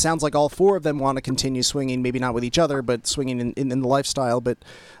 It sounds like all four of them want to continue swinging, maybe not with each other, but swinging in the lifestyle. But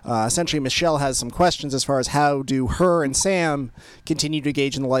essentially, Michelle has some questions as far as how do her and Sam continue to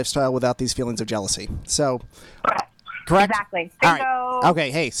engage in the lifestyle without these feelings of jealousy. So... Correct. Exactly. All Bingo. right.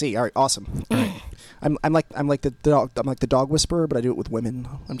 Okay. Hey. See. All right. Awesome. I'm like the dog. I'm like the dog whisperer, but I do it with women.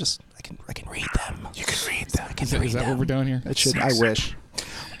 I can read them. You can read them. Is that what we're doing here? I wish.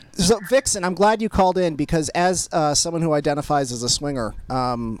 So Vixen, I'm glad you called in because as someone who identifies as a swinger,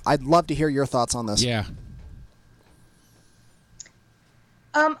 I'd love to hear your thoughts on this. Yeah.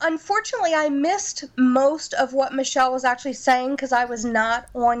 Unfortunately, I missed most of what Michelle was actually saying because I was not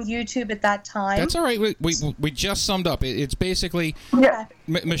on YouTube at that time. That's all right. We just summed up. It's basically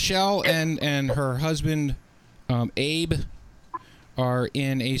Michelle and her husband Abe are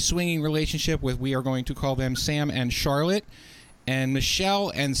in a swinging relationship with, we are going to call them Sam and Charlotte. And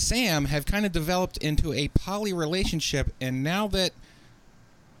Michelle and Sam have kind of developed into a poly relationship, and now that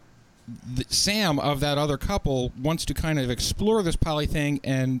Sam of that other couple wants to kind of explore this poly thing,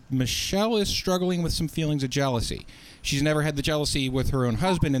 and Michelle is struggling with some feelings of jealousy. She's never had the jealousy with her own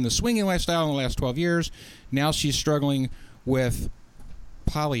husband in the swinging lifestyle in the last 12 years. Now she's struggling with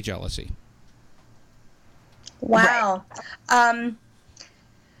poly jealousy. Wow.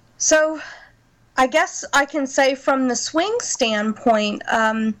 So I guess I can say from the swing standpoint,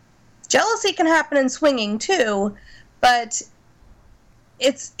 jealousy can happen in swinging too, but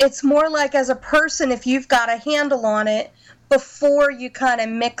it's more like as a person, if you've got a handle on it before you kind of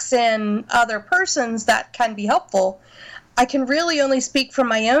mix in other persons, that can be helpful. I can really only speak from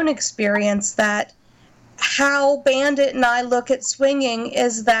my own experience that how Bandit and I look at swinging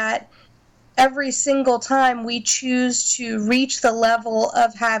is that every single time we choose to reach the level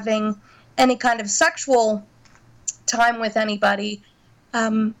of having any kind of sexual time with anybody,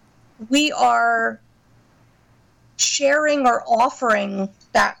 we are sharing or offering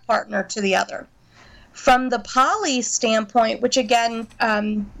that partner to the other. From the poly standpoint, which again,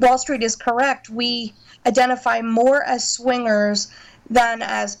 Wall Street is correct, we identify more as swingers than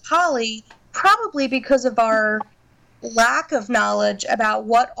as poly, probably because of our lack of knowledge about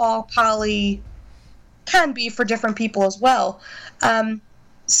what all poly can be for different people as well.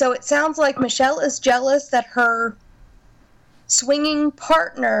 So it sounds like Michelle is jealous that her swinging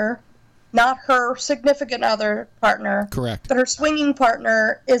partner, not her significant other partner, correct, but her swinging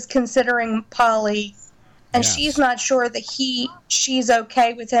partner is considering poly, and Yes. she's not sure that she's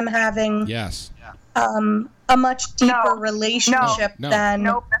okay with him having Yes. A much deeper relationship No. than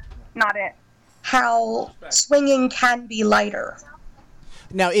Nope, that's not it. how swinging can be lighter.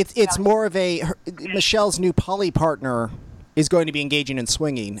 Now it's more of Michelle's new poly partner is going to be engaging in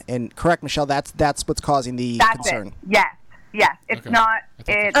swinging, and correct, Michelle, that's what's causing the concern. It. Yes. It's not.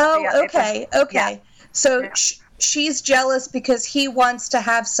 It's, Okay. Yeah. So she's jealous because he wants to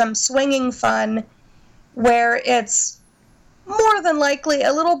have some swinging fun, where it's more than likely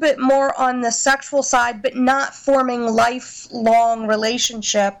a little bit more on the sexual side, but not forming lifelong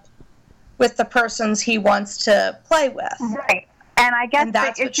relationship with the persons he wants to play with. Right. And I guess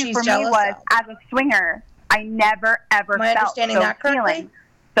that's the what issue she's for me jealous was, of. as a swinger, I never ever Am I felt understanding those that correctly? feelings.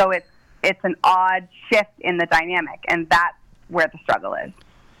 So it's an odd shift in the dynamic, and that's where the struggle is.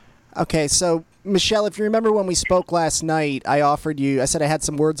 Okay, so Michelle, if you remember when we spoke last night, I said I had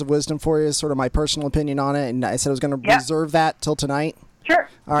some words of wisdom for you, sort of my personal opinion on it, and I said I was going to reserve that till tonight. Sure.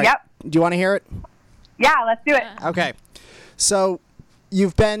 All right. Yep. Do you want to hear it? Yeah, let's do it. Okay. So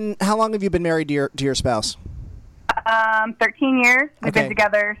how long have you been married to your spouse? 13 years. We've Okay. been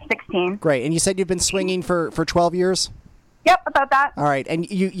together 16. Great. And you said you've been swinging for 12 years? Yep, about that. All right. And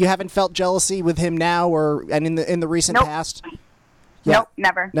you haven't felt jealousy with him now and in the recent past? Nope,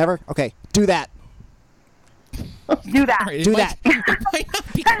 never. Never? Okay. Do that. Do that. Do that. It might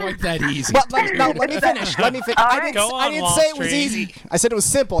not be quite that easy. Well, let me finish. I didn't Go on, I didn't Wall say it was Street. easy. I said it was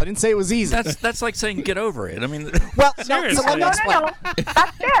simple. I didn't say it was easy. That's like saying get over it. I mean, well, no, seriously. so let me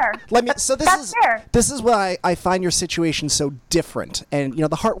explain. That's fair. This is why I find your situation so different. And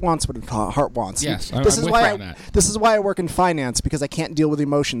the heart wants what the heart wants. Yes, this I'm is with why you on that. This is why I work in finance, because I can't deal with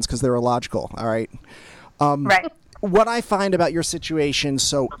emotions because they're illogical. All right. Right. What I find about your situation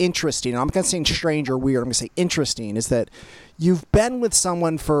so interesting, and I'm not going to say strange or weird, I'm going to say interesting, is that you've been with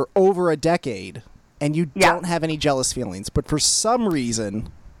someone for over a decade and you don't have any jealous feelings. But for some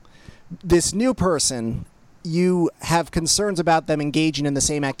reason, this new person, you have concerns about them engaging in the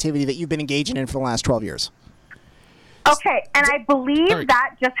same activity that you've been engaging in for the last 12 years. Okay, and I believe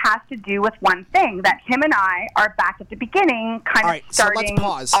that just has to do with one thing, that him and I are back at the beginning, kind of starting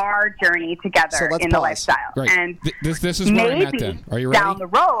our journey together in the lifestyle. Right. And this is where I'm at maybe then. Are you ready? down the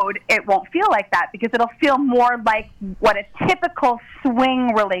road, it won't feel like that because it'll feel more like what a typical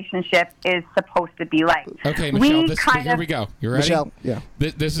swing relationship is supposed to be like. Okay, Michelle, here we go. You ready? Michelle, yeah.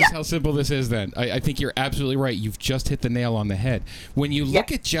 This is how simple this is then. I think you're absolutely right. You've just hit the nail on the head. When you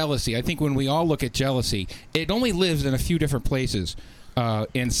look at jealousy, I think when we all look at jealousy, it only lives in a few different places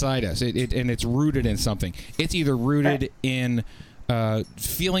inside us. And it's rooted in something. It's either rooted in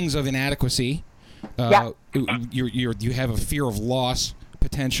feelings of inadequacy. You have a fear of loss,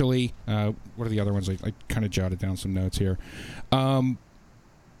 potentially. What are the other ones? I kind of jotted down some notes here.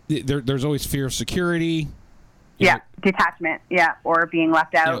 There's always fear of security. Detachment, or being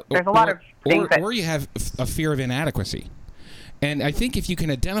left out. There's a lot of things. Or you have a fear of inadequacy. And I think if you can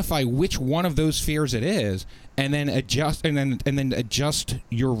identify which one of those fears it is, and then adjust, and then adjust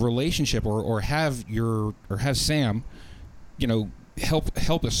your relationship, or have Sam,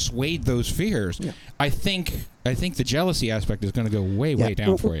 help assuage those fears. Yeah. I think the jealousy aspect is going to go way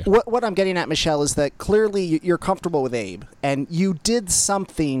down for you. What I'm getting at, Michelle, is that clearly you're comfortable with Abe, and you did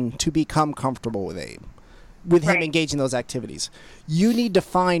something to become comfortable with Abe, with him engaging those activities. You need to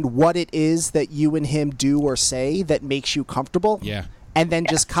find what it is that you and him do or say that makes you comfortable. Yeah. And then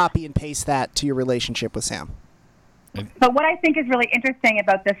just copy and paste that to your relationship with Sam. But what I think is really interesting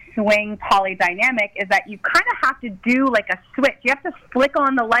about this swing poly dynamic is that you kind of have to do like a switch. You have to flick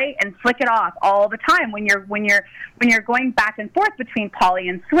on the light and flick it off all the time when you're going back and forth between poly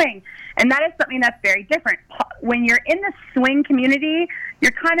and swing. And that is something that's very different. When you're in the swing community,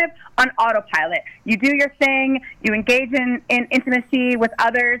 you're kind of on autopilot. You do your thing, you engage in intimacy with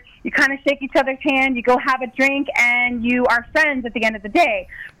others, you kind of shake each other's hand, you go have a drink, and you are friends at the end of the day.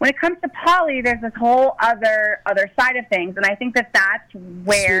 When it comes to poly, there's this whole other side of things, and I think that's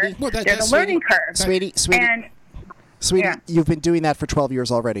where there's a learning curve. Sweetie, Yeah. You've been doing that for 12 years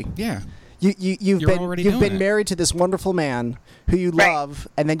already. Yeah. You've been married to this wonderful man who you love,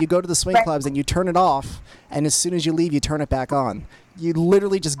 and then you go to the swing clubs and you turn it off, and as soon as you leave, you turn it back on. You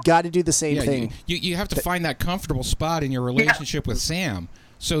literally just got to do the same thing. You have to find that comfortable spot in your relationship with Sam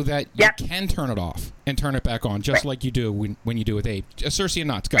so that you can turn it off and turn it back on, just like you do when you do with Abe. Circe and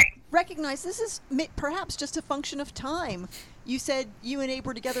Knots, go. Recognize this is perhaps just a function of time. You said you and Abe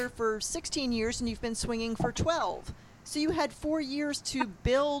were together for 16 years and you've been swinging for 12. So you had 4 years to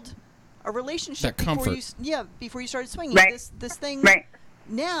build a relationship before you started swinging. This thing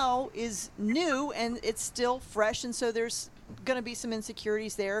now is new and it's still fresh, and so there's going to be some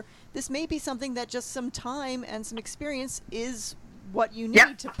insecurities there. This may be something that just some time and some experience is what you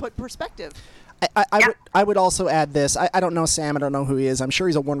need to put perspective. I would also add this. I don't know Sam. I don't know who he is. I'm sure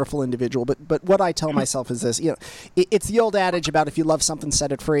he's a wonderful individual. But what I tell myself is this. It's the old adage about if you love something,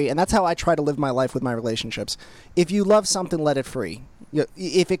 set it free. And that's how I try to live my life with my relationships. If you love something, let it free.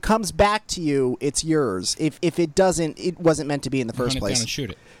 If it comes back to you, it's yours. If it doesn't, it wasn't meant to be in the first place. Down and shoot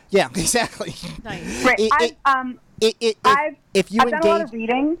it. Yeah, exactly. Nice. Right. If you I've done a lot of engage-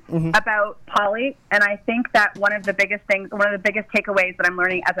 reading about poly, and I think that one of the biggest takeaways that I'm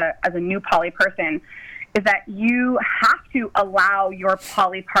learning as a new poly person is that you have to allow your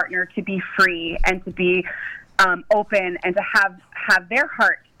poly partner to be free and to be open and to have their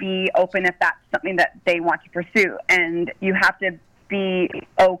heart be open if that's something that they want to pursue. And you have to be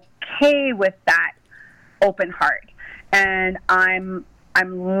okay with that open heart. And I'm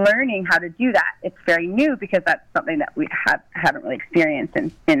learning how to do that. It's very new because that's something that we haven't really experienced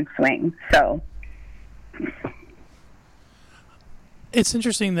in swing. So it's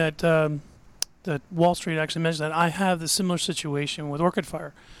interesting that that Wall Street actually mentioned that. I have the similar situation with Orchid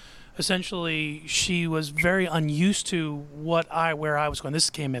Fire. Essentially, she was very unused to where I was going. This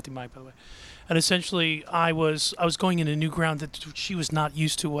came at the mic, by the way. And essentially, I was going into new ground that she was not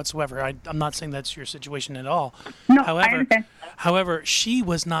used to whatsoever. I'm not saying that's your situation at all. No, I understand. However, she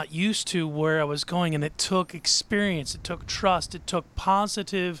was not used to where I was going, and it took experience, it took trust, it took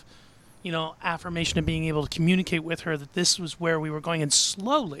positive, affirmation of being able to communicate with her that this was where we were going. And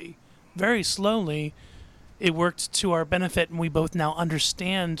slowly, very slowly, it worked to our benefit, and we both now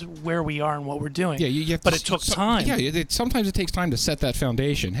understand where we are and what we're doing. Yeah, you have but to, it took time. Yeah, sometimes it takes time to set that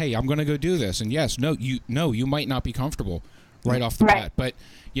foundation. Hey, I'm going to go do this, and yes, you might not be comfortable right off the bat, but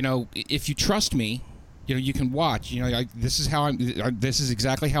if you trust me, you can watch. This is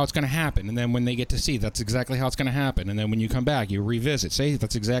exactly how it's going to happen, and then when they get to see, that's exactly how it's going to happen, and then when you come back, you revisit. Say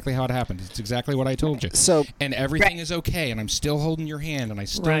that's exactly how it happened. It's exactly what I told you. And everything is okay, and I'm still holding your hand, and I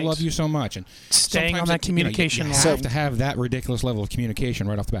still love you so much. And staying on that communication you line. have to have that ridiculous level of communication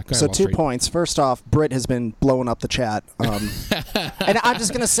right off the bat. Go ahead, So Wall 2 Street. points. First off, Britt has been blowing up the chat, and I'm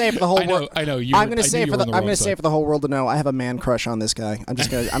just going to say for the whole world. I know. I'm going to say for the whole world to know. I have a man crush on this guy. I'm just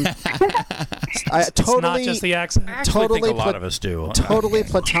going to. It's not just the accent. I actually think a lot of us do. Totally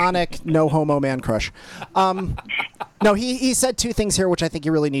platonic, no homo man crush. No, he said 2 things here which I think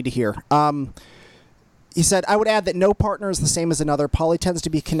you really need to hear. He said, I would add that no partner is the same as another. Poly tends to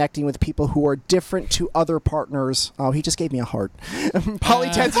be connecting with people who are different to other partners. Oh, he just gave me a heart. Poly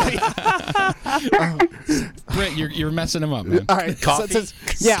tends to be... Britt, you're messing him up, man. All right. Coffee?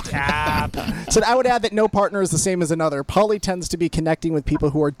 So I would add that no partner is the same as another. Poly tends to be connecting with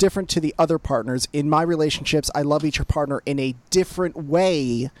people who are different to the other partners. In my relationships, I love each partner in a different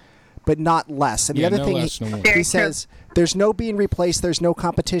way, but not less. And the other thing he says, there's no being replaced, there's no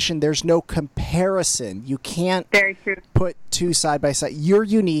competition, there's no comparison. You can't put 2 side by side. You're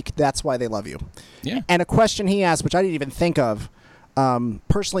unique, that's why they love you. Yeah. And a question he asked, which I didn't even think of,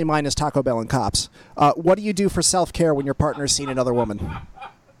 personally mine is Taco Bell and Cops. What do you do for self-care when your partner's seen another woman?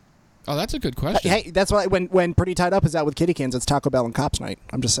 Oh, that's a good question. Hey, that's why when Pretty Tied Up is out with Kitty Cans, it's Taco Bell and Cops night.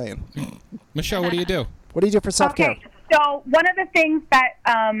 I'm just saying. Michelle, what do you do? What do you do for self-care? Okay, so one of the things that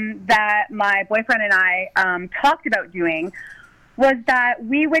that my boyfriend and I talked about doing was that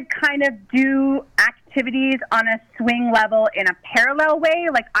we would kind of do activities on a swing level in a parallel way.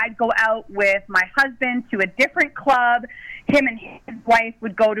 Like I'd go out with my husband to a different club. Him and his wife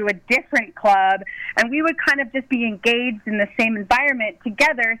would go to a different club, and we would kind of just be engaged in the same environment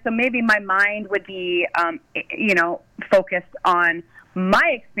together. So maybe my mind would be, focused on my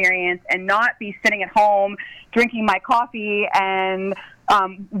experience and not be sitting at home drinking my coffee and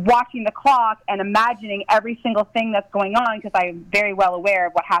watching the clock and imagining every single thing that's going on, because I'm very well aware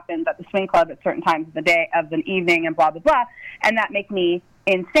of what happens at the swing club at certain times of the day, of the evening, and blah, blah, blah, and that makes me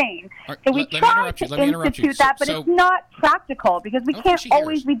insane. So we try to institute that, but it's not practical because we can't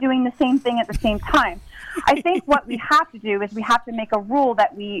always be doing the same thing at the same time. I think what we have to do is we have to make a rule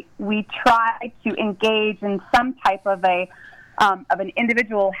that we try to engage in some type of an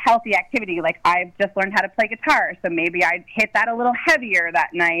individual healthy activity. Like I've just learned how to play guitar, so maybe I'd hit that a little heavier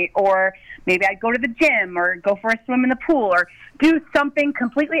that night, or maybe I'd go to the gym or go for a swim in the pool or do something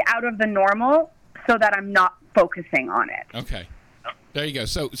completely out of the normal so that I'm not focusing on it. Okay. There you go.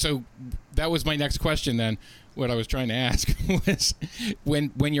 So that was my next question then. What I was trying to ask was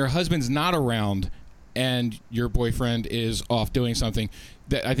when your husband's not around and your boyfriend is off doing something,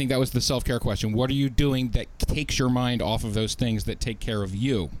 I think that was the self-care question. What are you doing that takes your mind off of those things that take care of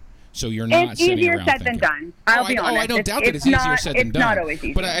you? So you're not It's sitting easier around said than than done. I'll be honest. I don't doubt that it's not, easier said than done. It's not always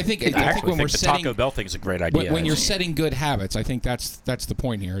easy. But I think when we're the setting Taco Bell thing is a great idea. when you're setting good habits, I think that's the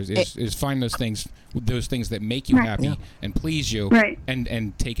point here is find those things that make you happy and please you,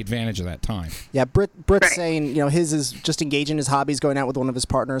 and take advantage of that time. Yeah, Britt's saying, his is just engaging in his hobbies, going out with one of his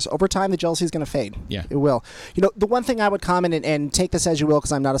partners. Over time, the jealousy is going to fade. Yeah, it will. The one thing I would comment and take this as you will,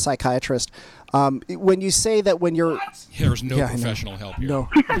 because I'm not a psychiatrist. When you say that when you're there's no professional help here. No.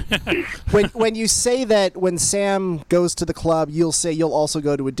 when you say that when Sam goes to the club, you'll say you'll also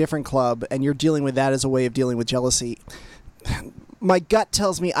go to a different club, and you're dealing with that as a way of dealing with jealousy. My gut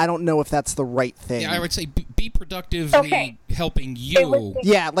tells me I don't know if that's the right thing. Yeah, I would say be productively helping you. It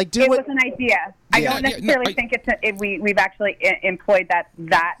was an idea. I don't necessarily think we've actually employed that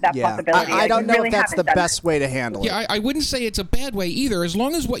possibility. I don't know if that's the best way to handle it. Yeah, I wouldn't say it's a bad way either, as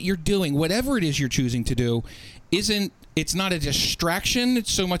long as what you're doing, whatever it is you're choosing to do, it's not a distraction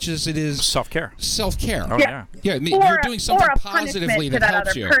so much as it is self-care. Oh, yeah. You're doing something positively to that that helps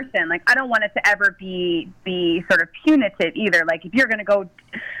other you. person. Like, I don't want it to ever be sort of punitive either. Like, if you're going to go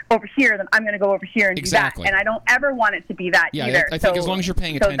over here, then I'm going to go over here and do that. And I don't ever want it to be that either. I think as long as you're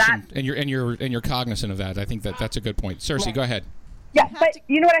paying attention and you're cognizant of that, I think that's a good point. Cersei, go ahead. Yeah, but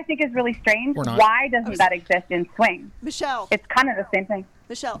you know what I think is really strange? Or not. Why doesn't that exist in swing? Michelle. It's kind of the same thing.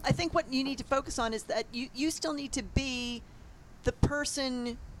 Michelle, I think what you need to focus on is that you still need to be the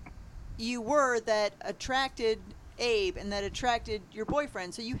person you were that attracted Abe and that attracted your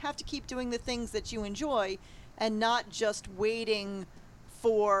boyfriend. So you have to keep doing the things that you enjoy and not just waiting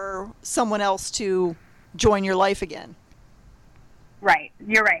for someone else to join your life again. Right.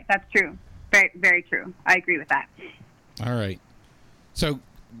 You're right. That's true. Very, very true. I agree with that. All right. So,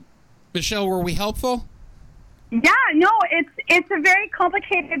 Michelle, were we helpful? Yeah, no, it's a very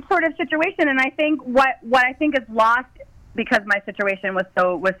complicated sort of situation, and I think what I think is lost because my situation was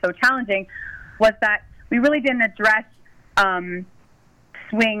so challenging was that we really didn't address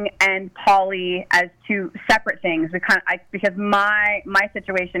swing and poly as two separate things. Because my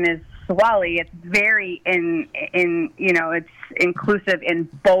situation is Swali. It's very it's inclusive in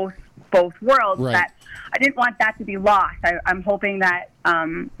both worlds. Right. That I didn't want that to be lost. I'm hoping that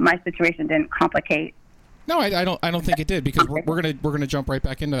my situation didn't complicate. No, I don't think it did, because we're gonna jump right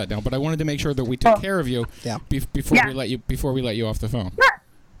back into that now. But I wanted to make sure that we took care of you before we let you off the phone. Sure.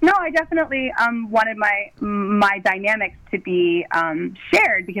 No, I definitely wanted my dynamics to be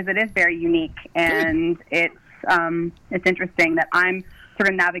shared, because it is very unique, and it's interesting that I'm sort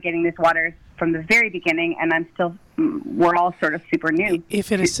of navigating these waters from the very beginning, and we're all sort of super new.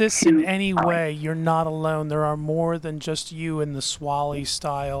 If it assists in any way, you're not alone. There are more than just you in the Swali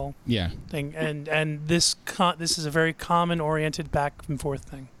style thing, and this is a very common oriented back and forth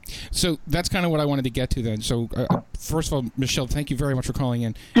thing. So that's kind of what I wanted to get to then. So first of all, Michelle, thank you very much for calling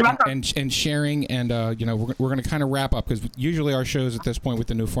in and sharing. And we're going to kind of wrap up, because usually our shows at this point with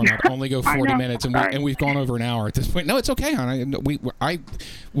the new format only go 40 minutes, and we've gone over an hour at this point. No, it's okay, hon.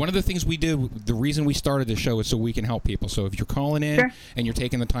 One of the things we did, the reason we started this show is so we can help people. So if you're calling in and you're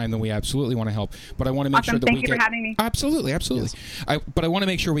taking the time, then we absolutely want to help. But I want to make sure that Thank you for having me. Absolutely. Yes. But I want to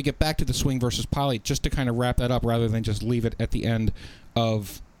make sure we get back to the swing versus poly, just to kind of wrap that up, rather than just leave it at the end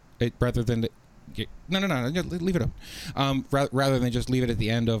of it, rather than leave it up. Rather than just leave it at the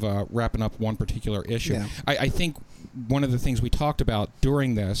end of wrapping up one particular issue. Yeah. I think one of the things we talked about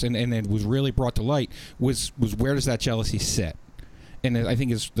during this, and it was really brought to light, was where does that jealousy sit? And I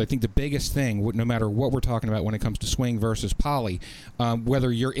think the biggest thing, no matter what we're talking about when it comes to swing versus poly,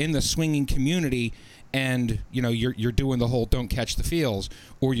 whether you're in the swinging community and you're doing the whole don't catch the feels,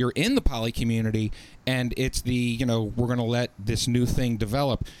 or you're in the poly community and it's the we're going to let this new thing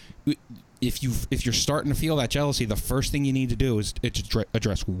develop. If you're starting to feel that jealousy, the first thing you need to do is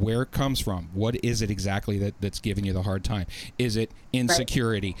address where it comes from. What is it exactly that's giving you the hard time? Is it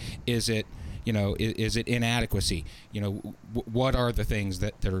insecurity? Right. Is it is it inadequacy? What are the things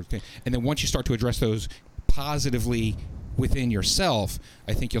that are? And then once you start to address those positively within yourself,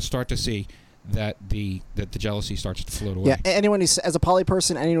 I think you'll start to see that the jealousy starts to float away. Yeah, anyone who, as a poly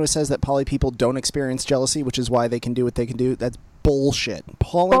person, anyone who says that poly people don't experience jealousy, which is why they can do what they can do, that's bullshit.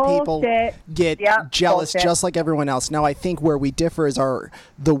 Poly people get jealous just like everyone else. Now, I think where we differ is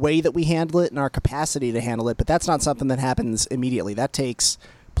the way that we handle it and our capacity to handle it, but that's not something that happens immediately. That takes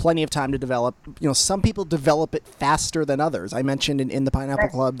plenty of time to develop. Some people develop it faster than others. I mentioned in the Pineapple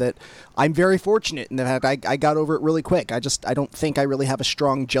Club that I'm very fortunate in the fact I got over it really quick. I don't think I really have a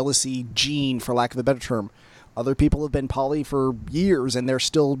strong jealousy gene, for lack of a better term. Other people have been poly for years, and they're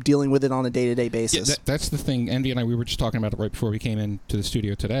still dealing with it on a day-to-day basis. Yeah, that's the thing. Envy and I, we were just talking about it right before we came into the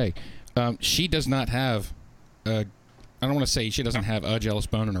studio today. She does not have a don't want to say she doesn't have a jealous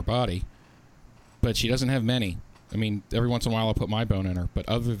bone in her body, but she doesn't have many. I mean, every once in a while I'll put my bone in her, but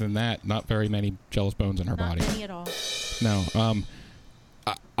other than that, not very many jealous bones in her body. Not many at all. No.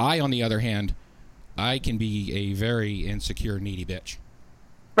 I, on the other hand, I can be a very insecure, needy bitch.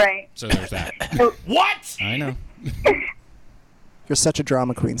 Right. So there's that. What? I know. You're such a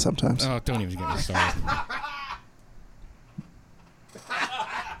drama queen sometimes. Oh, don't even get me started.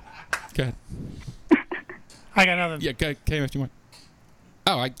 Go ahead. I got nothing. Yeah, okay, if you want.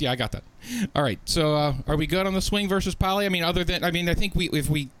 Oh, I got that. All right, so are we good on the swing versus poly? I mean, I think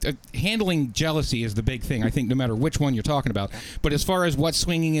handling jealousy is the big thing. I think no matter which one you're talking about. But as far as what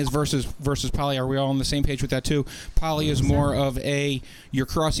swinging is versus poly, are we all on the same page with that too? Poly is more of you're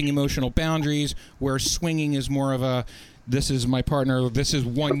crossing emotional boundaries, where swinging is more of a, this is my partner, this is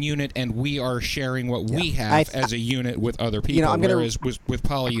one unit, and we are sharing what we have as a unit with other people. Whereas with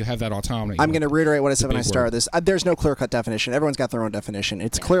poly, you have that autonomy. I'm going to reiterate what I said when I started this. There's no clear-cut definition. Everyone's got their own definition.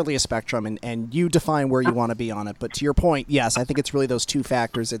 It's clearly a spectrum, and you define where you want to be on it. But to your point, yes, I think it's really those two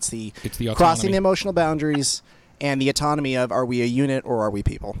factors. It's the crossing the emotional boundaries and the autonomy of, are we a unit or are we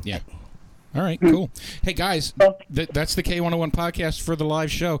people? Yeah. All right, cool. Hey, guys, that's the K101 podcast for the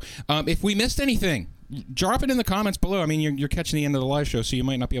live show. If we missed anything, drop it in the comments below. I mean, you're catching the end of the live show, so you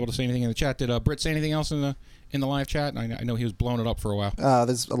might not be able to say anything in the chat. Did Britt say anything else in the live chat? I know he was blowing it up for a while.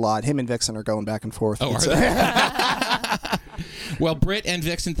 There's a lot. Him and Vixen are going back and forth. Oh, are they? Well, Britt and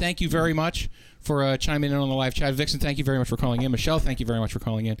Vixen, thank you very much for chiming in on the live chat. Vixen, thank you very much for calling in. Michelle, thank you very much for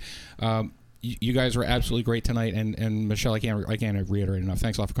calling in. You guys were absolutely great tonight, and Michelle, I can't reiterate enough.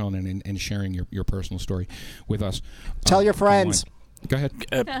 Thanks a lot for calling in and sharing your personal story with us. Tell your friends. Online. Go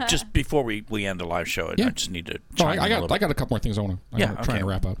ahead. Just before we end the live show, I just need to chime in a little bit. I got a couple more things I want to try to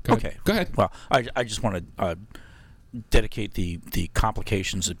wrap up. Go ahead. Well, I just want to dedicate the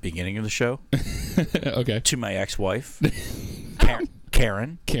complications at the beginning of the show to my ex-wife,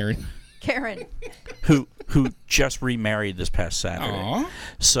 Karen. Who just remarried this past Saturday. Aww.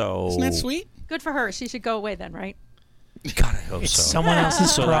 So isn't that sweet? Good for her. She should go away then, right? God, I hope it's so. Someone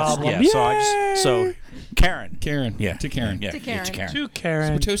else's problem. So Karen. Yeah. To Karen. Yeah. To Karen. To Karen.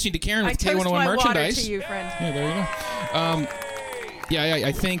 So we're toasting to Karen with I toast K101 my merchandise. water to you, friend. Yeah, there you go.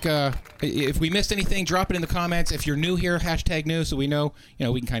 I think if we missed anything, drop it in the comments. If you're new here, #new, so we know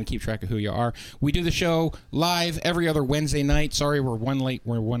we can kind of keep track of who you are. We do the show live every other Wednesday night. Sorry, we're one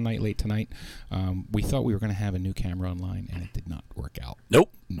night late tonight. We thought we were going to have a new camera online, and it did not work out. Nope.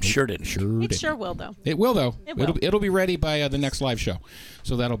 Sure didn't. It sure will, though. It will, though. It will. It'll be ready by the next live show,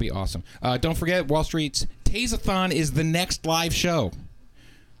 so that'll be awesome. Don't forget, Wall Street's Taseathon is the next live show.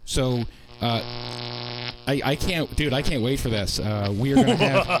 So I can't wait for this. We are going to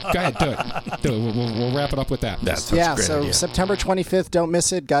have. Go ahead, do it. We'll wrap it up with that. That's great idea. September 25th. Don't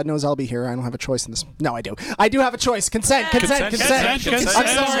miss it. God knows I'll be here. I don't have a choice in this. No, I do. I do have a choice. Consent. I'm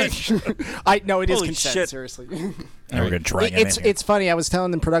sorry. No, it is Holy consent. Shit. Seriously. We're going to drag him in here. It's funny. I was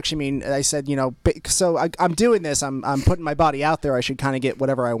telling the production meeting. I said, so I'm doing this. I'm putting my body out there. I should kind of get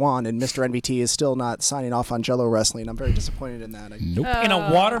whatever I want. And Mr. NVT is still not signing off on Jello wrestling. I'm very disappointed in that. Nope. In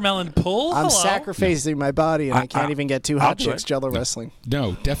a watermelon pool. I'm sacrificing my body, and I can't even get two hot chicks Jello wrestling.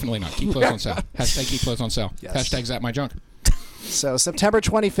 No, definitely not. Keep clothes on sale. Keep clothes on sale. Yes. #Zap my junk. So September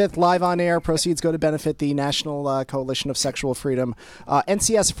 25th, live on air. Proceeds go to benefit the National Coalition of Sexual Freedom.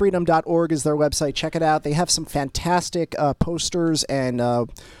 NCSfreedom.org is their website. Check it out. They have some fantastic posters and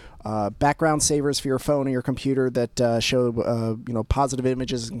background savers for your phone or your computer that show positive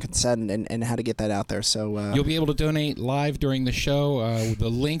images and consent and how to get that out there. So you'll be able to donate live during the show. The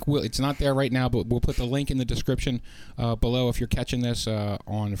link it's not there right now, but we'll put the link in the description below if you're catching this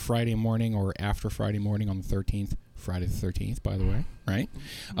on Friday morning or after Friday morning on the 13th. Friday the 13th, by the way, right?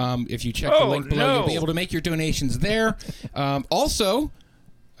 If you check the link below, you'll be able to make your donations there. Also,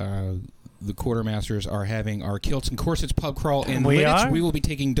 the Quartermasters are having our Kilts and Corsets pub crawl in Lidditz. We will be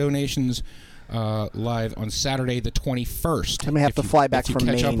taking donations live on Saturday the 21st. I may have to fly back from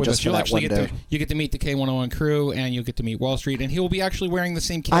Maine just for that one day. You get to meet the K101 crew, and you'll get to meet Wall Street, and he will be actually wearing the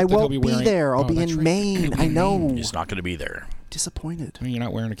same kilt I that he'll won't be wearing. There. I'll be in Maine. I know. He's not going to be there. Disappointed. I mean, you're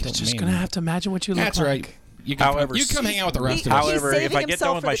not wearing a kilt. It's just going to have to imagine what you look like. That's right. You come hang out with the rest of us. However, if I get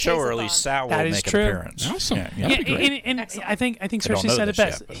done with my show early, Sal will make an appearance. Awesome. And I think Cersei said it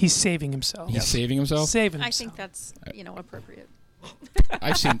best. He's saving himself. He's saving himself? Saving himself. I think that's, appropriate.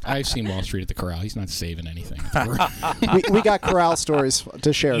 I've seen Wall Street at the Corral. He's not saving anything. we got Corral stories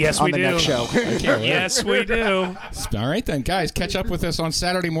to share on the next show. Yes, we do. All right, then, guys, catch up with us on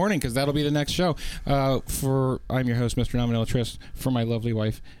Saturday morning because that'll be the next show. I'm your host, Mr. Nominal Trist, for my lovely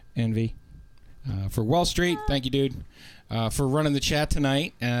wife, Envy. For Wall Street, thank you, dude, for running the chat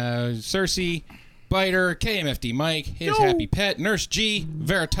tonight. Cersei, Biter, KMFD Mike, his happy pet, Nurse G,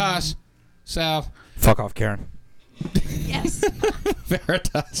 Veritas, Sal. Fuck off, Karen. Yes.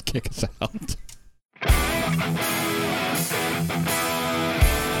 Veritas, kick us out.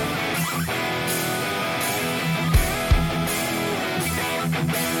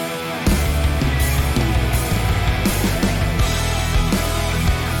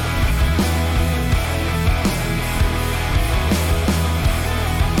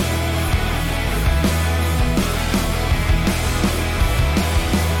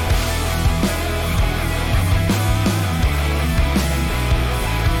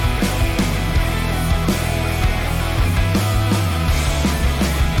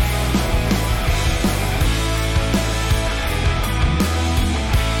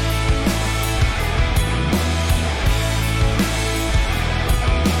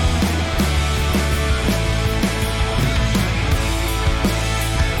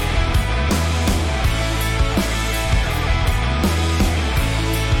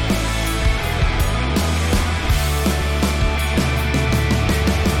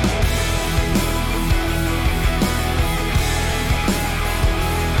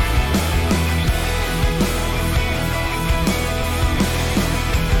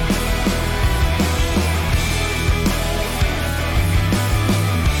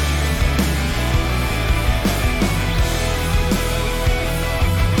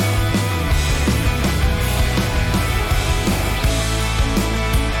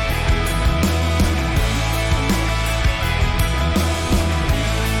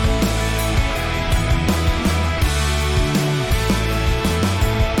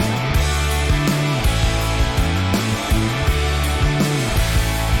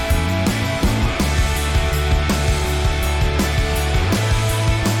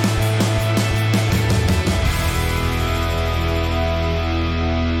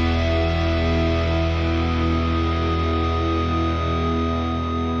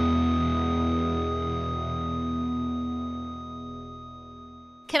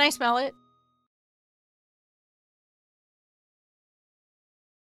 Can I smell it?